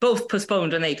 Yeah, both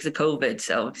postponed, weren't they, because of COVID?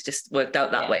 So it's just worked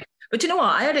out that way. But you know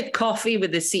what? I had a coffee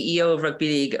with the CEO of Rugby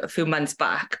League a few months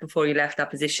back before he left that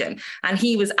position. And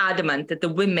he was adamant that the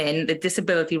women, the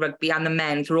disability rugby and the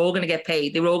men's were all going to get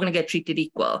paid. They were all going to get treated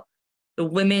equal. The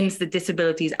women's, the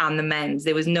disabilities and the men's.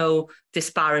 There was no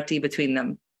disparity between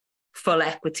them. Full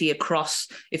equity across.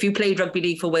 If you played Rugby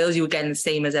League for Wales, you were getting the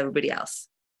same as everybody else.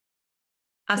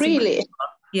 That's really? Incredible.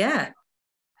 Yeah.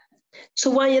 So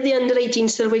why are the under-18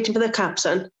 still waiting for the caps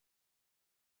then?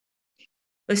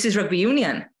 This is Rugby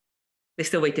Union. They're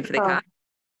still waiting for the cap.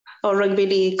 Oh, Rugby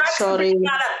League, sorry.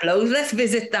 Let's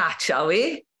visit that, shall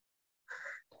we?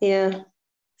 Yeah.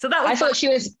 So that was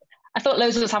I thought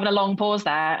Loza was having a long pause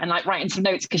there and like writing some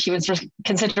notes because she was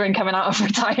considering coming out of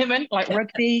retirement, like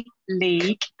Rugby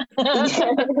League. No,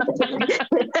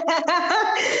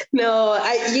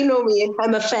 you know me,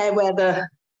 I'm a fair weather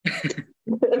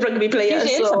rugby player.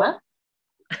 So,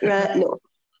 no.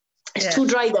 It's too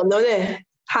dry then, though, isn't it?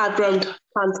 Hard ground.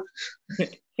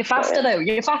 You're faster though,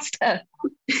 you're faster.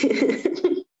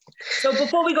 So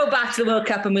before we go back to the World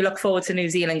Cup and we look forward to New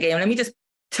Zealand game, let me just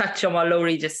touch on what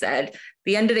Laurie just said.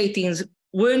 The under-18s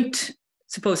weren't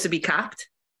supposed to be capped.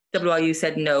 WRU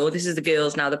said no. This is the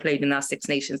girls now that played in that Six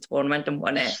Nations tournament and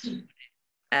won it.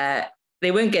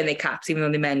 They weren't getting their caps, even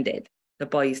though the men did. The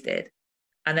boys did.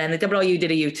 And then the WRU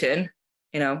did a U-turn,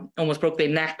 almost broke their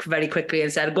neck very quickly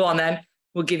and said, go on then,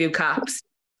 we'll give you caps.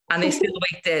 And they're still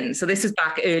waiting. So this is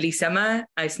back early summer.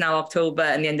 It's now October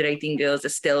and the under-18 girls are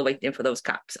still waiting for those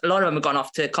caps. A lot of them have gone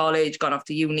off to college, gone off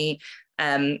to uni,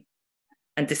 and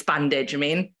disbanded,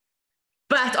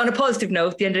 But on a positive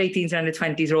note, the under-18s and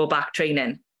under-20s are all back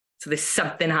training. So there's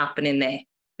something happening there.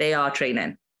 They are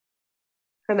training.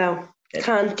 I know.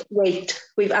 Can't wait.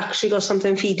 We've actually got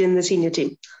something feeding the senior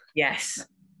team. Yes.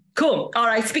 Cool. All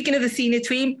right. Speaking of the senior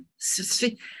team.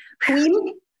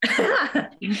 Team?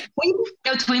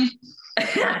 Go Twin.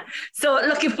 So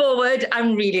looking forward,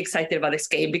 I'm really excited about this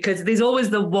game because there's always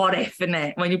the what if in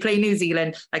it. When you play New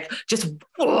Zealand, like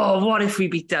what if we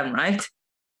beat them, right?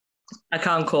 I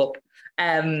can't cope.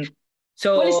 Well,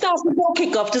 it starts before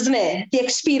kickoff, doesn't it? The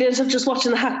experience of just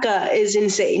watching the haka is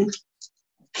insane.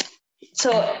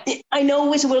 So I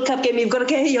know it's a World Cup game, you've got to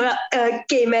get your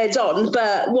game heads on,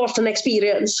 but what an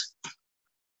experience.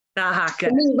 That haka.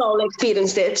 We've all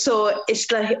experienced it, so it's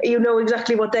like you know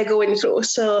exactly what they're going through.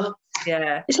 So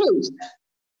yeah, it's huge.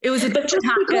 It was a different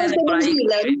haka. Just because they're New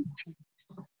Zealand,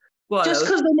 just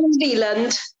because they're New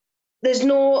Zealand, there's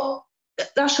no.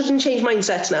 That shouldn't change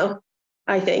mindsets now.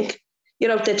 I think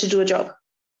you're out there to do a job.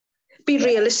 Be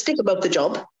realistic about the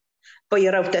job, but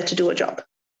you're out there to do a job.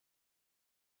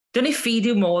 Don't it feed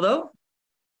you more though?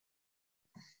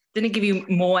 Didn't it give you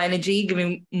more energy, give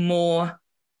you more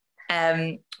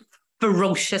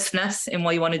ferociousness in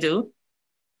what you want to do?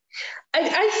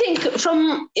 I think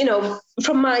from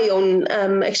my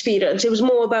own experience, it was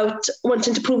more about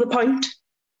wanting to prove a point.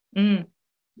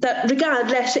 That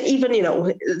regardless, even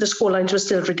the scorelines were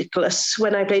still ridiculous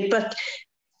when I played, but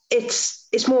it's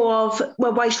more of,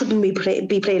 well, why shouldn't we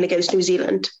be playing against New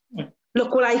Zealand?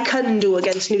 Look what I can do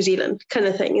against New Zealand, kind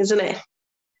of thing, isn't it?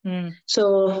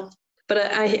 So, but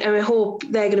I hope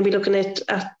they're going to be looking at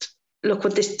look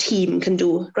what this team can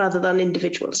do rather than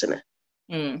individuals, isn't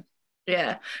it?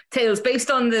 Yeah. Tails, based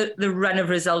on the run of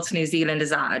results New Zealand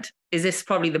has had, is this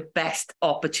probably the best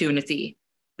opportunity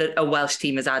that a Welsh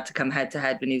team has had to come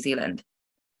head-to-head with New Zealand?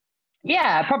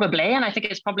 Yeah, probably. And I think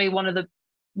it's probably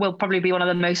will probably be one of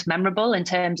the most memorable in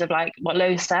terms of like what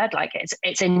Lo said, like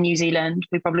it's in New Zealand.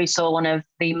 We probably saw one of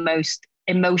the most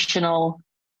emotional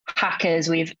hackers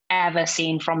we've ever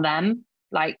seen from them,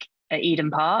 like at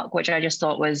Eden Park, which I just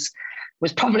thought was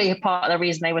probably a part of the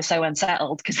reason they were so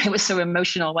unsettled, because they were so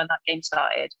emotional when that game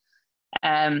started.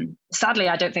 Sadly,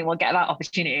 I don't think we'll get that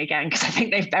opportunity again because I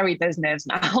think they've buried those nerves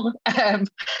now.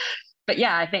 But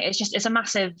yeah, I think it's a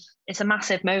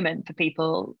massive moment for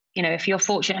people. If you're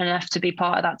fortunate enough to be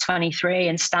part of that 23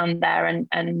 and stand there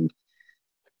and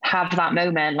have that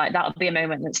moment, like that'll be a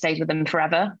moment that stays with them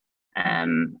forever.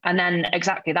 And then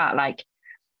exactly that, like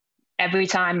every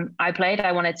time I played,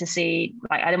 I wanted to see,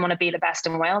 like, I didn't want to be the best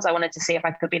in Wales. I wanted to see if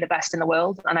I could be the best in the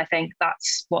world. And I think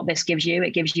that's what this gives you.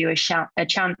 It gives you a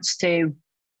chance to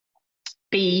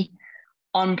be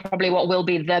on probably what will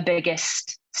be the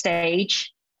biggest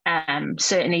stage,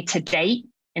 certainly to date,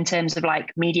 in terms of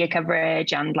like media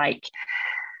coverage and like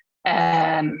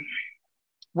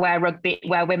where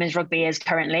women's rugby is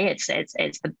currently. It's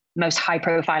the most high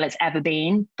profile it's ever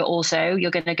been, but also you're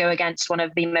going to go against one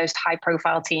of the most high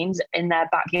profile teams in their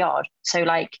backyard. So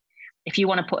like, if you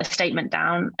want to put a statement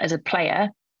down as a player,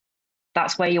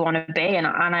 that's where you want to be. And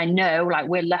I know, like,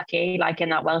 we're lucky, like in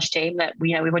that Welsh team, that,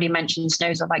 you know, we've already mentioned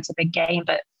Snows likes a big game,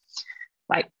 but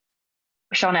like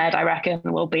Sioned, I reckon,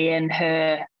 will be in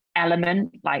her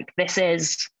element. Like, this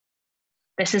is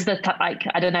the like,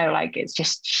 I don't know, like, it's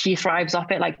just, she thrives off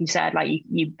it. Like you said, like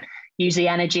you use the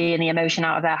energy and the emotion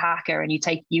out of their haka, and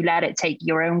you let it take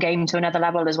your own game to another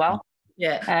level as well.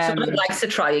 Yeah. Someone likes to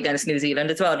try against New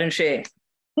Zealand as well, doesn't she?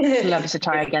 Loves to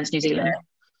try against New Zealand.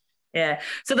 Yeah.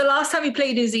 So the last time you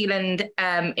played New Zealand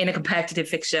in a competitive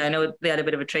fixture, I know they had a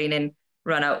bit of a training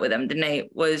run out with them, didn't they?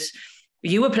 Was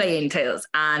you were playing Tails,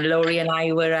 and Laurie and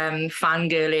I were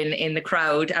fangirling in the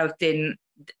crowd out in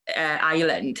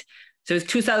Ireland. So it was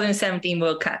 2017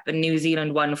 World Cup, and New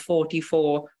Zealand won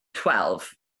 44-12.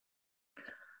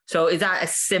 So is that a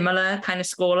similar kind of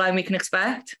scoreline we can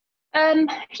expect?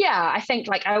 Yeah, I think,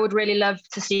 like, I would really love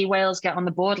to see Wales get on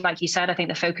the board. Like you said, I think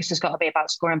the focus has got to be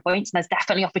about scoring points, and there's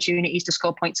definitely opportunities to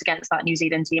score points against that New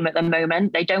Zealand team at the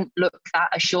moment. They don't look that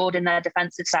assured in their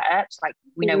defensive setups. Like,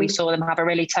 you know, we saw them have a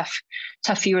really tough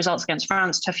few results against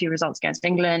France, tough few results against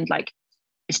England. Like,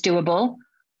 it's doable.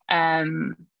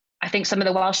 I think some of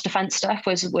the Welsh defence stuff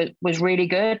was really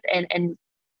good, and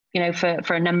you know,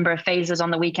 for a number of phases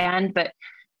on the weekend, but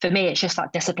for me, it's just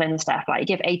that discipline stuff. Like, you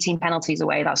give 18 penalties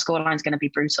away, that scoreline is going to be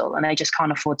brutal, and they just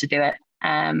can't afford to do it.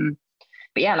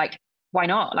 But yeah, like, why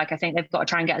not? Like, I think they've got to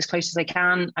try and get as close as they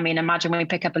can. I mean, imagine when we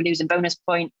pick up a losing bonus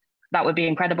point, that would be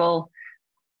incredible.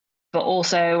 But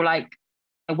also, like,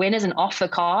 a win isn't off the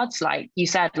cards. Like you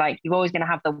said, like, you're always going to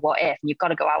have the what if, and you've got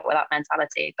to go out with that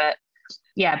mentality. But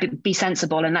yeah, be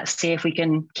sensible, and let's see if we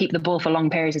can keep the ball for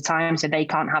long periods of time so they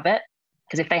can't have it.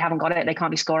 Because if they haven't got it, they can't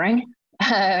be scoring.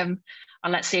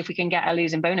 And let's see if we can get a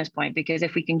losing bonus point, because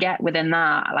if we can get within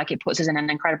that, like, it puts us in an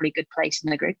incredibly good place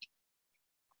in the group.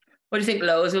 What do you think,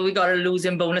 Lowe's? Have we got a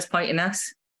losing bonus point in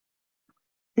us?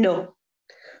 No,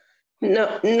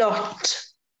 not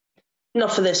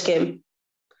for this game.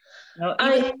 No,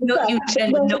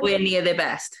 you're nowhere near their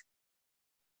best.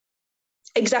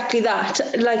 Exactly that.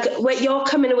 Like, where you're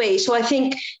coming away. So I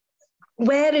think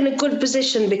we're in a good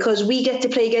position because we get to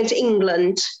play against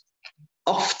England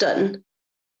often.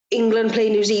 England play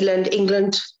New Zealand.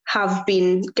 England have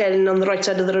been getting on the right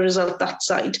side of the result that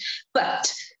side.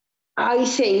 But I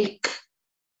think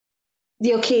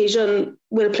the occasion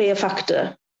will play a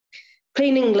factor.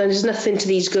 Playing England is nothing to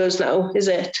these girls now, is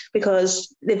it?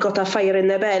 Because they've got that fire in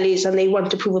their bellies and they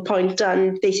want to prove a point,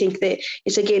 and they think that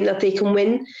it's a game that they can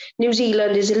win. New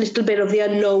Zealand is a little bit of the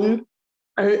unknown,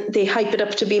 and they hype it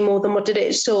up to be more than what it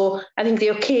is. So I think the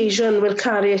occasion will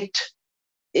carry it,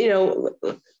 you know,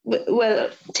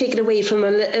 well, take it away from a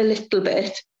little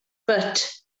bit,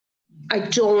 but I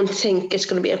don't think it's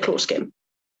going to be a close game.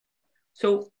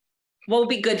 So what would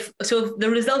be good? So if the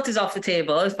result is off the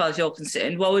table, as far as you're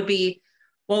concerned, what would be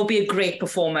a great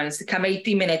performance to come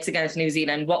 80 minutes against New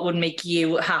Zealand? What would make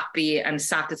you happy and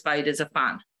satisfied as a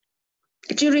fan?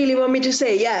 Do you really want me to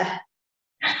say? Yeah.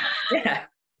 Yeah.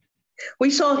 We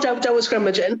sort out our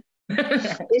scrummaging.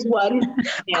 Is one,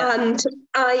 yeah. And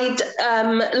I'd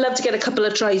love to get a couple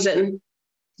of tries in,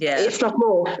 if not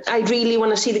more. I really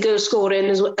want to see the girls scoring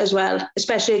as well,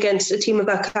 especially against a team of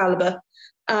that calibre.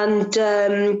 And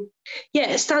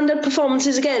standard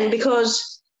performances again,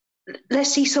 because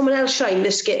let's see someone else shine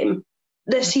this game.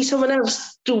 Let's see someone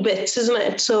else do bits, isn't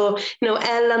it? So, you know,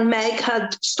 Elle and Meg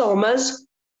had stormers.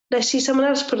 Let's see someone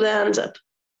else put their hands up.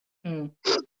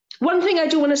 One thing I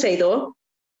do want to say though,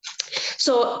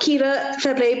 so Kira,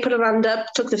 fair play, put her hand up,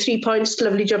 took the 3 points,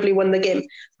 lovely jubbly, won the game.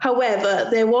 However,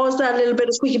 there was that little bit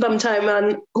of squeaky bum time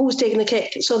and who's taking the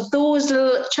kick. So those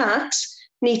little chats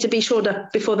need to be showed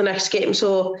up before the next game,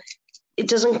 so it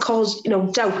doesn't cause, you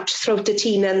know, doubt throughout the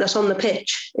team and that's on the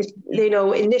pitch. You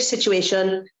know, in this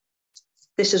situation,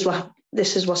 this is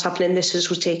what's happening. This is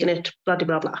who's taking it. Blah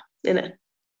blah blah. Innit?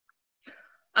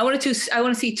 I want to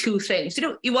see two things. You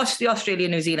know, you watched the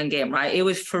Australia-New Zealand game, right? It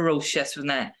was ferocious,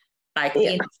 wasn't it? Like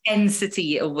the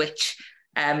intensity of which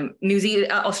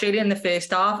Australia in the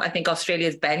first half, I think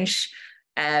Australia's bench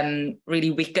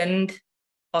really weakened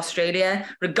Australia,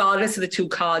 regardless of the 2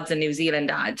 cards that New Zealand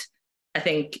had. I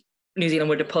think New Zealand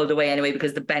would have pulled away anyway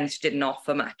because the bench didn't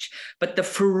offer much. But the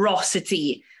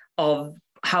ferocity of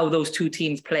how those two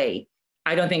teams play,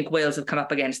 I don't think Wales have come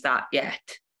up against that yet.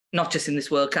 Not just in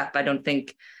this World Cup. I don't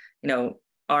think, all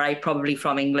right, probably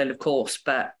from England, of course,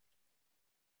 but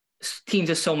teams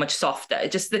are so much softer.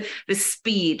 Just the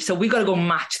speed. So we've got to go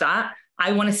match that.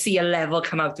 I want to see a level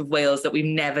come out of Wales that we've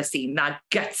never seen. That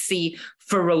gutsy,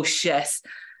 ferocious,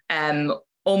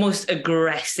 almost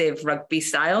aggressive rugby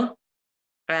style.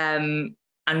 And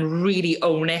really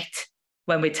own it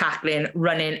when we're tackling,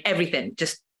 running, everything.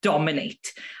 Just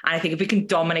dominate. And I think if we can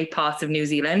dominate parts of New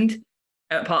Zealand,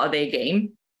 part of their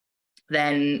game,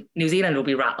 then New Zealand will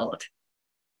be rattled.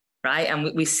 Right?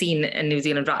 And we've seen a New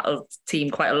Zealand rattled team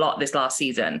quite a lot this last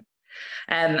season.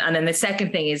 And then the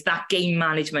second thing is that game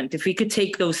management. If we could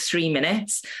take those 3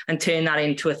 minutes and turn that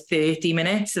into a 30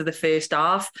 minutes of the first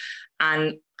half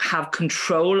and have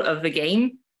control of the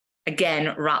game,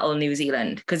 again, rattle New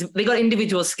Zealand. Because they got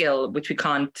individual skill, which we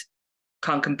can't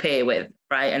compare with,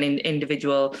 right? And in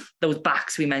individual, those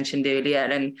backs we mentioned earlier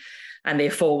and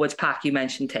their forwards pack you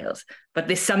mentioned, Tails. But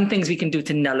there's some things we can do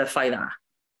to nullify that.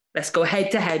 Let's go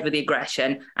head to head with the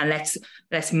aggression and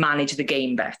let's manage the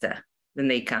game better than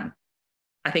they can.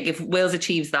 I think if Wales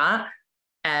achieves that,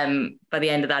 by the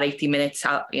end of that 80 minutes,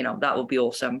 that would be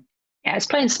awesome. Yeah, it's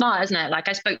playing smart, isn't it? Like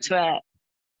I spoke to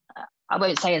I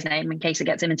won't say his name in case it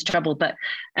gets him into trouble, but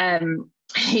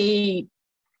he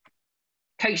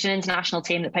coached an international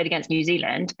team that played against New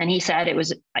Zealand, and he said it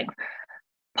was like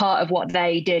part of what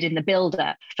they did in the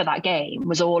build-up for that game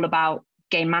was all about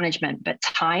game management, but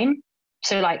time.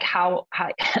 So like how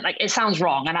like it sounds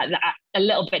wrong and a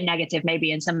little bit negative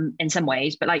maybe in some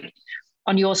ways, but like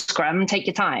on your scrum, take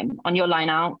your time. On your line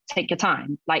out, take your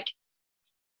time. Like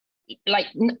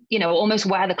almost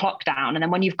wear the clock down. And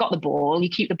then when you've got the ball, you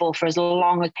keep the ball for as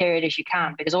long a period as you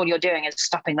can, because all you're doing is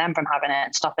stopping them from having it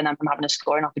and stopping them from having a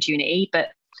scoring opportunity. But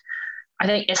I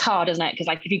think it's hard, isn't it? Because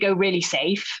like if you go really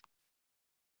safe,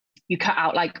 you cut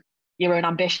out like your own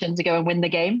ambition to go and win the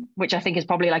game, which I think is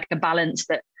probably like a balance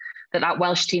that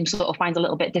Welsh team sort of finds a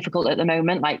little bit difficult at the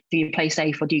moment. Like, do you play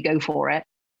safe or do you go for it?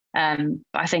 But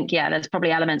I think, yeah, there's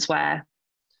probably elements where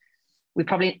we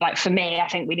probably, like for me, I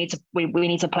think we need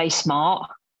to play smart,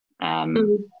 and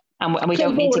we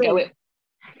don't need to go it.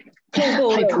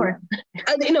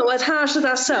 As harsh as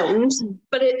that sounds,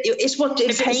 but it's what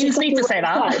it pains me to say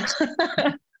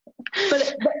that.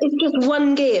 But it's just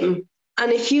one game,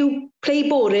 and if you play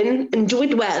boring and do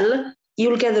it well,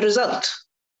 you'll get the result.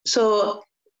 So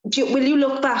will you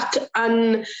look back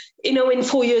and, in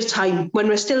 4 years' time, when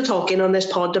we're still talking on this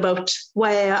pod about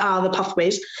where are the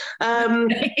pathways, we'll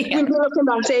be looking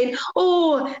back saying,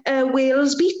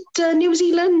 Wales beat New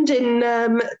Zealand in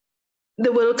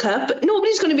the World Cup.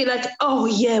 Nobody's going to be like, oh,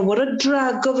 yeah, what a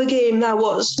drag of a game that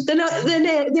was.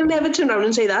 They'll never turn around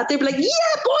and say that. They'll be like,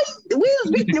 yeah, boy,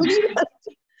 Wales beat New Zealand.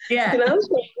 Yeah.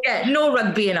 Yeah, no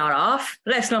rugby in our half.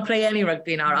 Let's not play any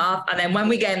rugby in our half. And then when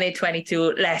we get in their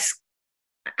 22, let's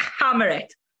hammer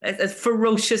it as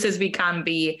ferocious as we can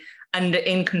be and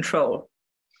in control.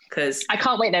 Because I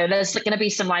can't wait though. There's going to be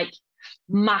some like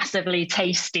massively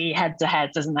tasty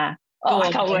head-to-heads, isn't there?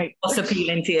 I can't wait. What's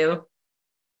appealing to you?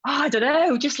 I don't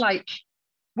know. Just like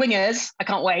wingers. I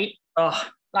can't wait.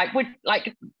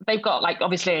 They've got like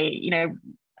obviously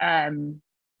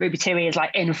Ruby Tui is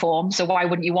like in form, so why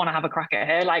wouldn't you want to have a crack at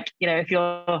her? Like if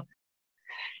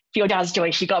you're Jazz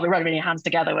Joyce, you got to be running your hands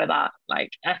together with that. Like,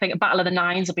 I think a Battle of the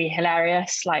Nines will be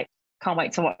hilarious. Like, can't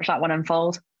wait to watch that one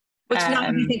unfold. Which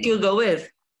nine do you think you'll go with?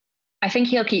 I think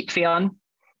he'll keep Ffion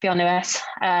Lewis.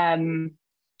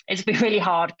 It's been really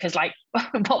hard because, like,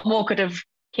 what more could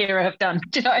Kira have done?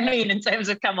 Do you know what I mean? In terms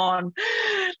of come on,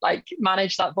 like,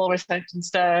 manage that ball retention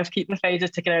stuff, keep the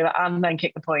phases ticking over, and then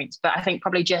kick the points. But I think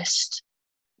probably just.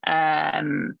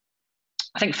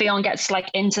 I think Ffion gets like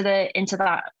into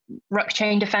that ruck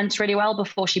chain defense really well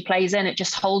before she plays in. It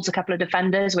just holds a couple of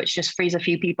defenders, which just frees a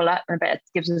few people up and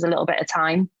gives us a little bit of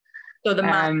time. So the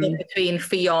match between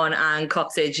Ffion and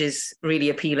Cottage is really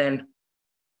appealing.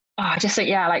 I just think,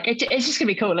 yeah, like it's just gonna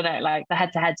be cool, isn't it? Like the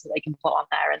head-to-heads that they can put on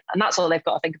there, and that's all they've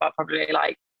got to think about. Probably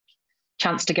like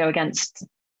chance to go against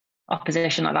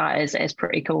opposition like that is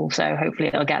pretty cool. So hopefully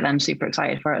it'll get them super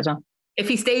excited for it as well. If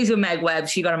he stays with Meg Webb,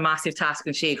 she got a massive task,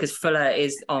 and because Fuller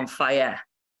is on fire.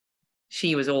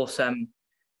 She was awesome.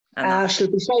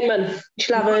 She'll be fine, man.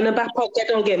 She'll have her in her back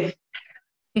pocket all game.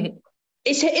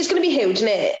 It's going to be huge, isn't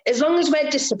it? As long as we're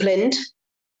disciplined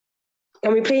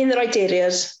and we play in the right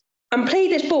areas and play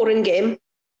this boring game,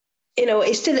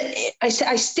 it's still. I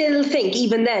still think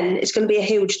even then it's going to be a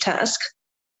huge task,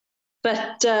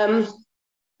 but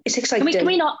it's exciting. Can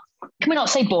we not? can we not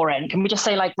say boring? Can we just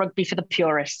say like rugby for the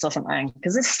purists or something?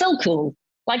 Because it's still cool.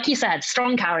 Like you said,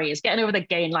 strong carries, getting over the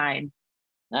gain line.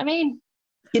 I mean,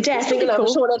 you're definitely going to have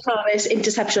a Sean Harris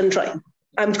interception try.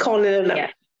 I'm calling it now.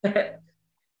 Yeah.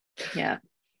 Yeah.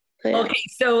 Okay,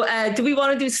 so do we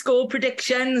want to do score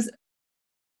predictions?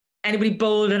 Anybody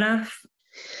bold enough?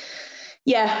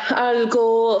 Yeah, I'll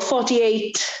go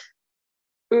 48,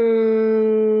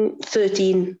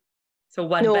 13. So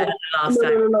one better than last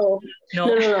time. No. I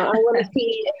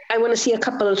want to see a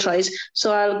couple of tries.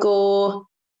 So I'll go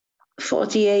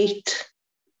 48,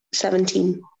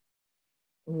 17.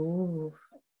 Ooh.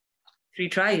 3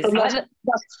 tries. That's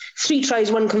 3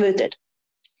 tries, 1 converted.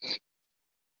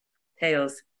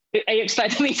 Tails. Are you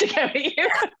expecting me to go at you?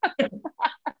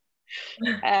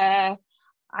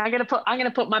 I'm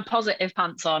gonna put my positive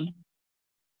pants on.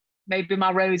 Maybe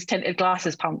my rose tinted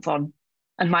glasses pants on,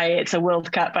 and my it's a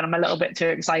World Cup and I'm a little bit too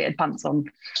excited pants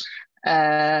on.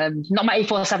 Not my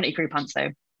A470 crew pants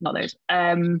though, not those.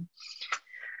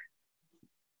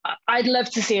 I'd love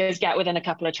to see us get within a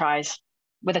couple of tries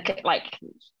with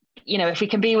if we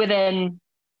can be within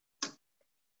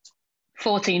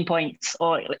 14 points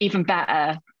or even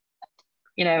better,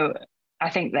 I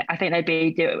think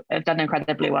they'd have done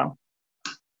incredibly well.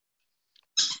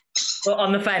 Well,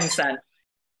 on the fence then.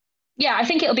 Yeah, I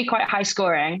think it'll be quite high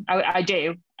scoring. I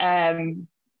do. But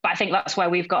I think that's where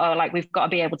we've got to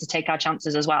be able to take our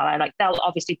chances as well. They'll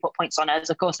obviously put points on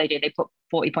us. Of course they do. They put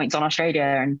 40 points on Australia,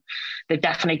 and they've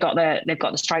definitely got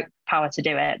the strike power to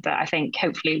do it. But I think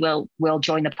hopefully we'll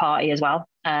join the party as well,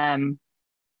 and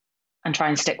try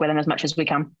and stick with them as much as we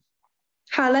can.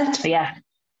 Hallett. Yeah.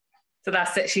 So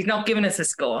that's it. She's not giving us a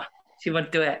score. She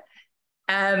won't do it.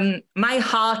 My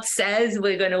heart says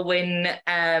we're going to win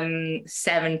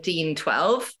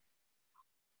 17-12,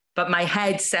 but my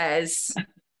head says,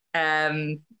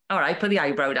 all right, put the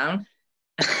eyebrow down.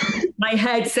 My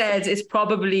head says it's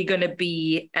probably going to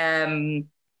be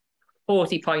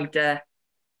 40-pointer,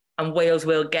 and Wales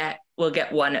will get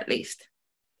 1 at least.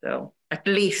 So at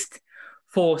least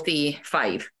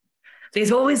 45.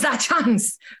 There's always that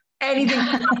chance. Anything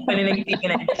can happen in a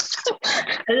minute.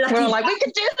 We're all like, we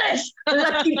can do this. A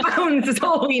lucky bounce is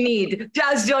all we need.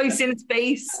 Jazz Joyce in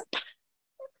space.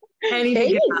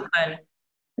 Anything can happen.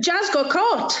 Jazz got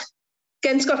caught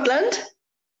against Scotland.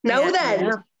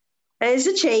 There's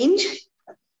a change.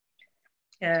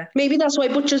 Yeah. Maybe that's why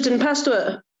Butchers didn't pass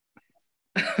to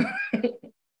her.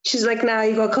 She's like, nah,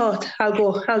 you got caught. I'll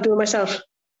go. I'll do it myself.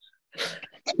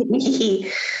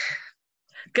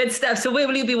 Good stuff. So where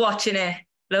will you be watching it?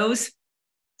 Lowe's?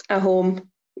 At home,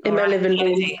 in my living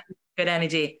room. Good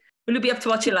energy. Will you be up to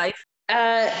watch it live?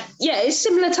 Yeah, it's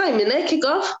similar time, isn't it? Kick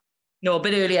off? No, a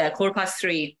bit earlier,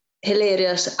 3:15.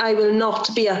 Hilarious. I will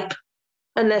not be up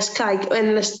unless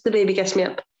the baby gets me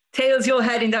up. Tails, you're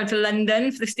heading down to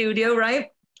London for the studio, right?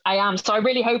 I am. So I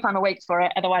really hope I'm awake for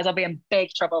it. Otherwise, I'll be in big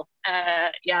trouble.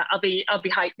 Yeah, I'll be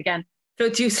hyped again. So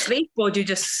do you sleep or do you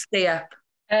just stay up?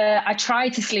 I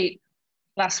tried to sleep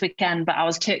last weekend, but I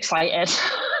was too excited.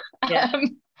 Yeah.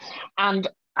 And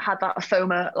I had that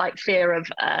FOMO, fear of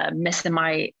missing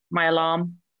my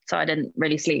alarm. So I didn't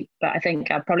really sleep. But I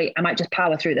think I might just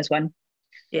power through this one.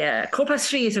 Yeah,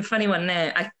 3:15 is a funny one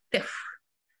there.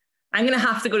 I'm going to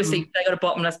have to go to sleep. I got a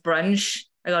bottomless brunch.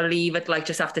 I got to leave at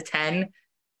just after 10.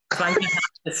 So I'm going to have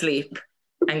to sleep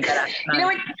and get up.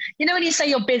 You know when you say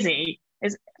you're busy,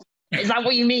 is that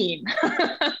what you mean?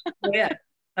 Yeah.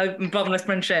 Bottomless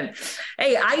brunching.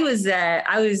 Hey, I was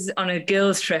on a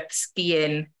girls' trip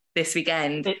skiing this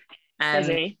weekend.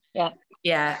 Busy, yeah.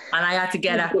 Yeah, and I had to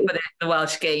get up for the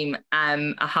Welsh game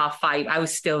at 5:30. I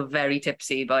was still very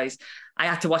tipsy, boys. I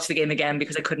had to watch the game again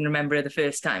because I couldn't remember it the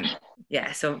first time.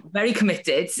 Yeah, so very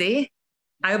committed. See,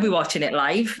 I'll be watching it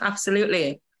live.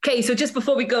 Absolutely. Okay, so just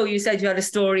before we go, you said you had a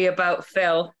story about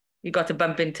Phil. You got to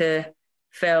bump into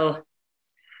Phil.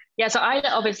 Yeah, so I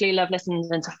obviously love listening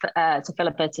to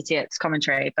Philippa Titiot's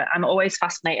commentary, but I'm always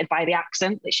fascinated by the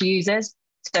accent that she uses.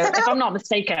 So if I'm not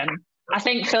mistaken, I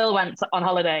think Phil went on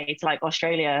holiday to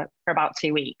Australia for about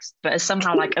 2 weeks, but has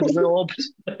somehow absorbed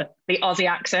the Aussie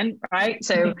accent, right?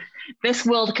 So this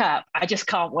World Cup, I just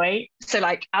can't wait. So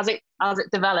as it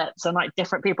develops and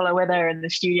different people are with her and the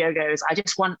studio goes, I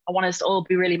want us to all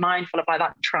be really mindful of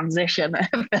that transition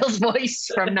of Phil's voice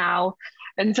from now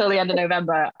until the end of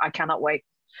November. I cannot wait.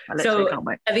 So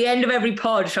at the end of every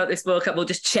pod throughout this World Cup, we'll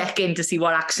just check in to see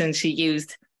what accent she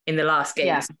used in the last game.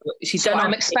 Yeah. She's done. So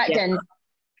I'm expecting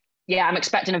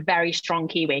a very strong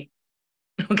Kiwi.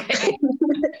 Okay.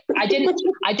 I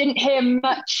didn't hear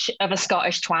much of a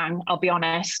Scottish twang, I'll be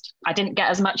honest. I didn't get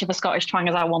as much of a Scottish twang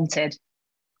as I wanted.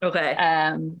 Okay.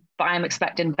 But I'm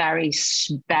expecting very,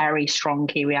 very strong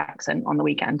Kiwi accent on the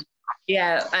weekend.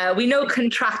 Yeah, we know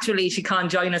contractually she can't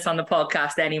join us on the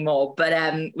podcast anymore, but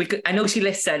I know she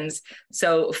listens.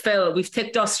 So Phil, we've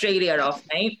ticked Australia off,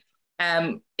 mate.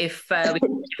 If we have a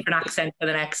different accent for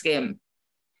the next game.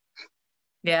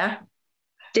 Yeah?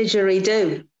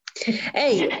 Didgeridoo.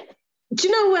 Hey, do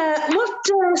you know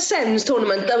what Sen's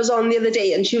tournament that was on the other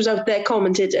day and she was out there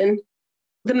commentating?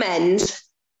 The men's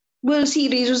World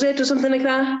Series, was it, or something like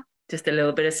that? Just a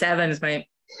little bit of sevens, mate.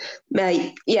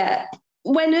 Mate, yeah.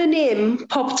 When her name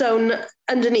popped down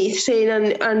underneath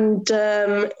saying and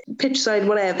pitch side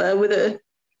whatever with a,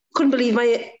 couldn't believe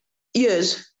my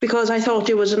ears because I thought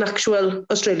it was an actual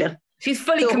Australian. She's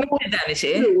fully committed then, is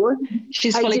she? No,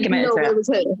 She's fully committed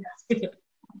to it.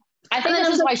 I think this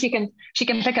is why she can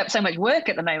pick up so much work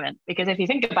at the moment, because if you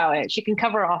think about it, she can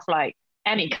cover off like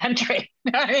any country.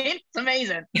 You know what I mean? It's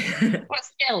amazing. What a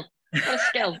skill. What a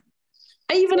skill.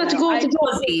 I even had to go to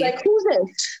Dorothy. Like, who's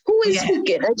this? Who is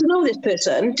speaking? I don't know this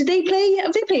person. Did they play?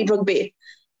 Have they played rugby?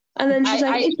 And then she's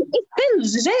like, it's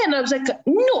Phil's, is it? And I was like,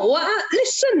 no,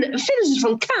 listen, Phil's is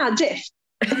from Cardiff.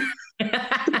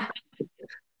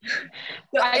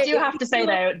 I do have to say,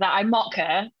 though, that I mock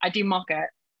her. I do mock her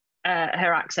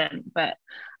accent, but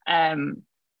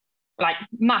like,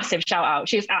 massive shout out.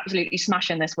 She's absolutely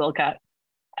smashing this World Cup.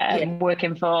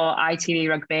 Working for ITV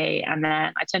Rugby, and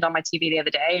then I turned on my TV the other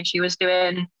day and she was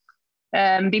doing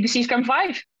BBC Scrum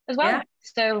 5 as well. Yeah.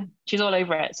 So she's all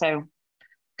over it. So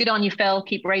good on you, Phil.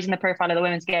 Keep raising the profile of the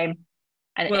women's game,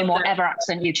 and in whatever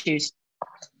accent you choose.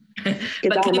 But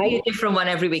can you be a different one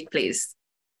every week, please?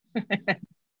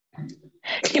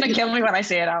 It's gonna kill me when I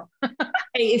see it out.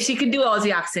 Hey, if she can do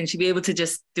Aussie accent, she'll be able to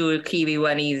just do a Kiwi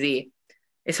one easy.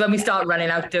 It's when we start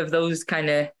running out of those kind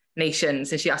of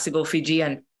nations and she has to go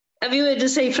Fijian. Have you heard her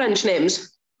say French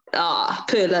names?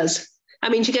 Perlas. I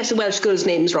mean, she gets the Welsh girls'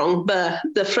 names wrong, but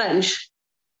the French,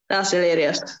 that's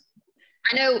hilarious.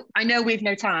 I know we've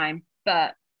no time,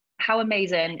 but how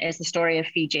amazing is the story of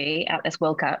Fiji at this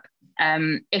World Cup?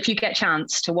 If you get a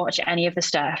chance to watch any of the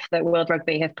stuff that World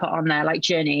Rugby have put on their like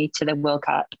journey to the World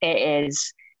Cup, it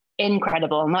is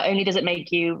incredible. Not only does it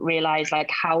make you realize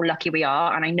like how lucky we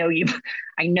are, and I know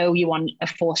you want a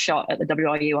fourth shot at the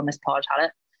WRU on this pod,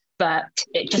 Hallett, but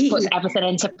it just puts everything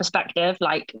into perspective.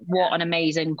 Like, what an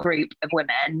amazing group of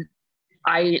women.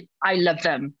 I love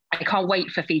them. I can't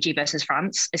wait for Fiji versus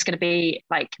France. It's going to be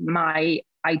like my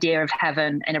idea of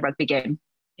heaven in a rugby game.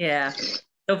 Yeah.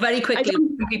 So very quickly,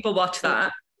 can people watch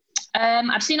that?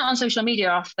 I've seen it on social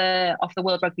media off the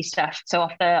World Rugby stuff. So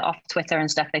off Twitter and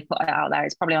stuff, they put it out there.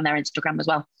 It's probably on their Instagram as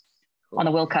well, on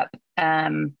the World Cup.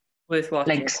 Worth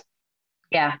watching. Links.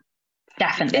 Yeah,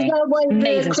 definitely. Is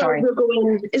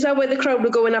that why the crowd were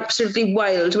going absolutely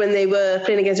wild when they were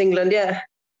playing against England? Yeah.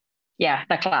 Yeah,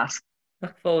 they're class.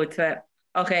 Look forward to it.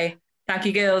 Okay, thank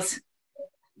you, girls.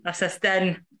 That's us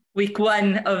done. Week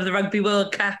 1 of the Rugby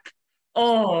World Cup.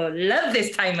 Oh, love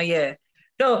this time of year.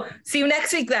 So, see you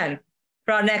next week then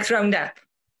for our next roundup.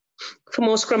 For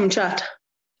more scrum chat.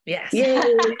 Yes. Yay.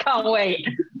 Can't wait.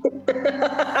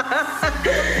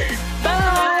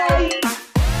 Bye.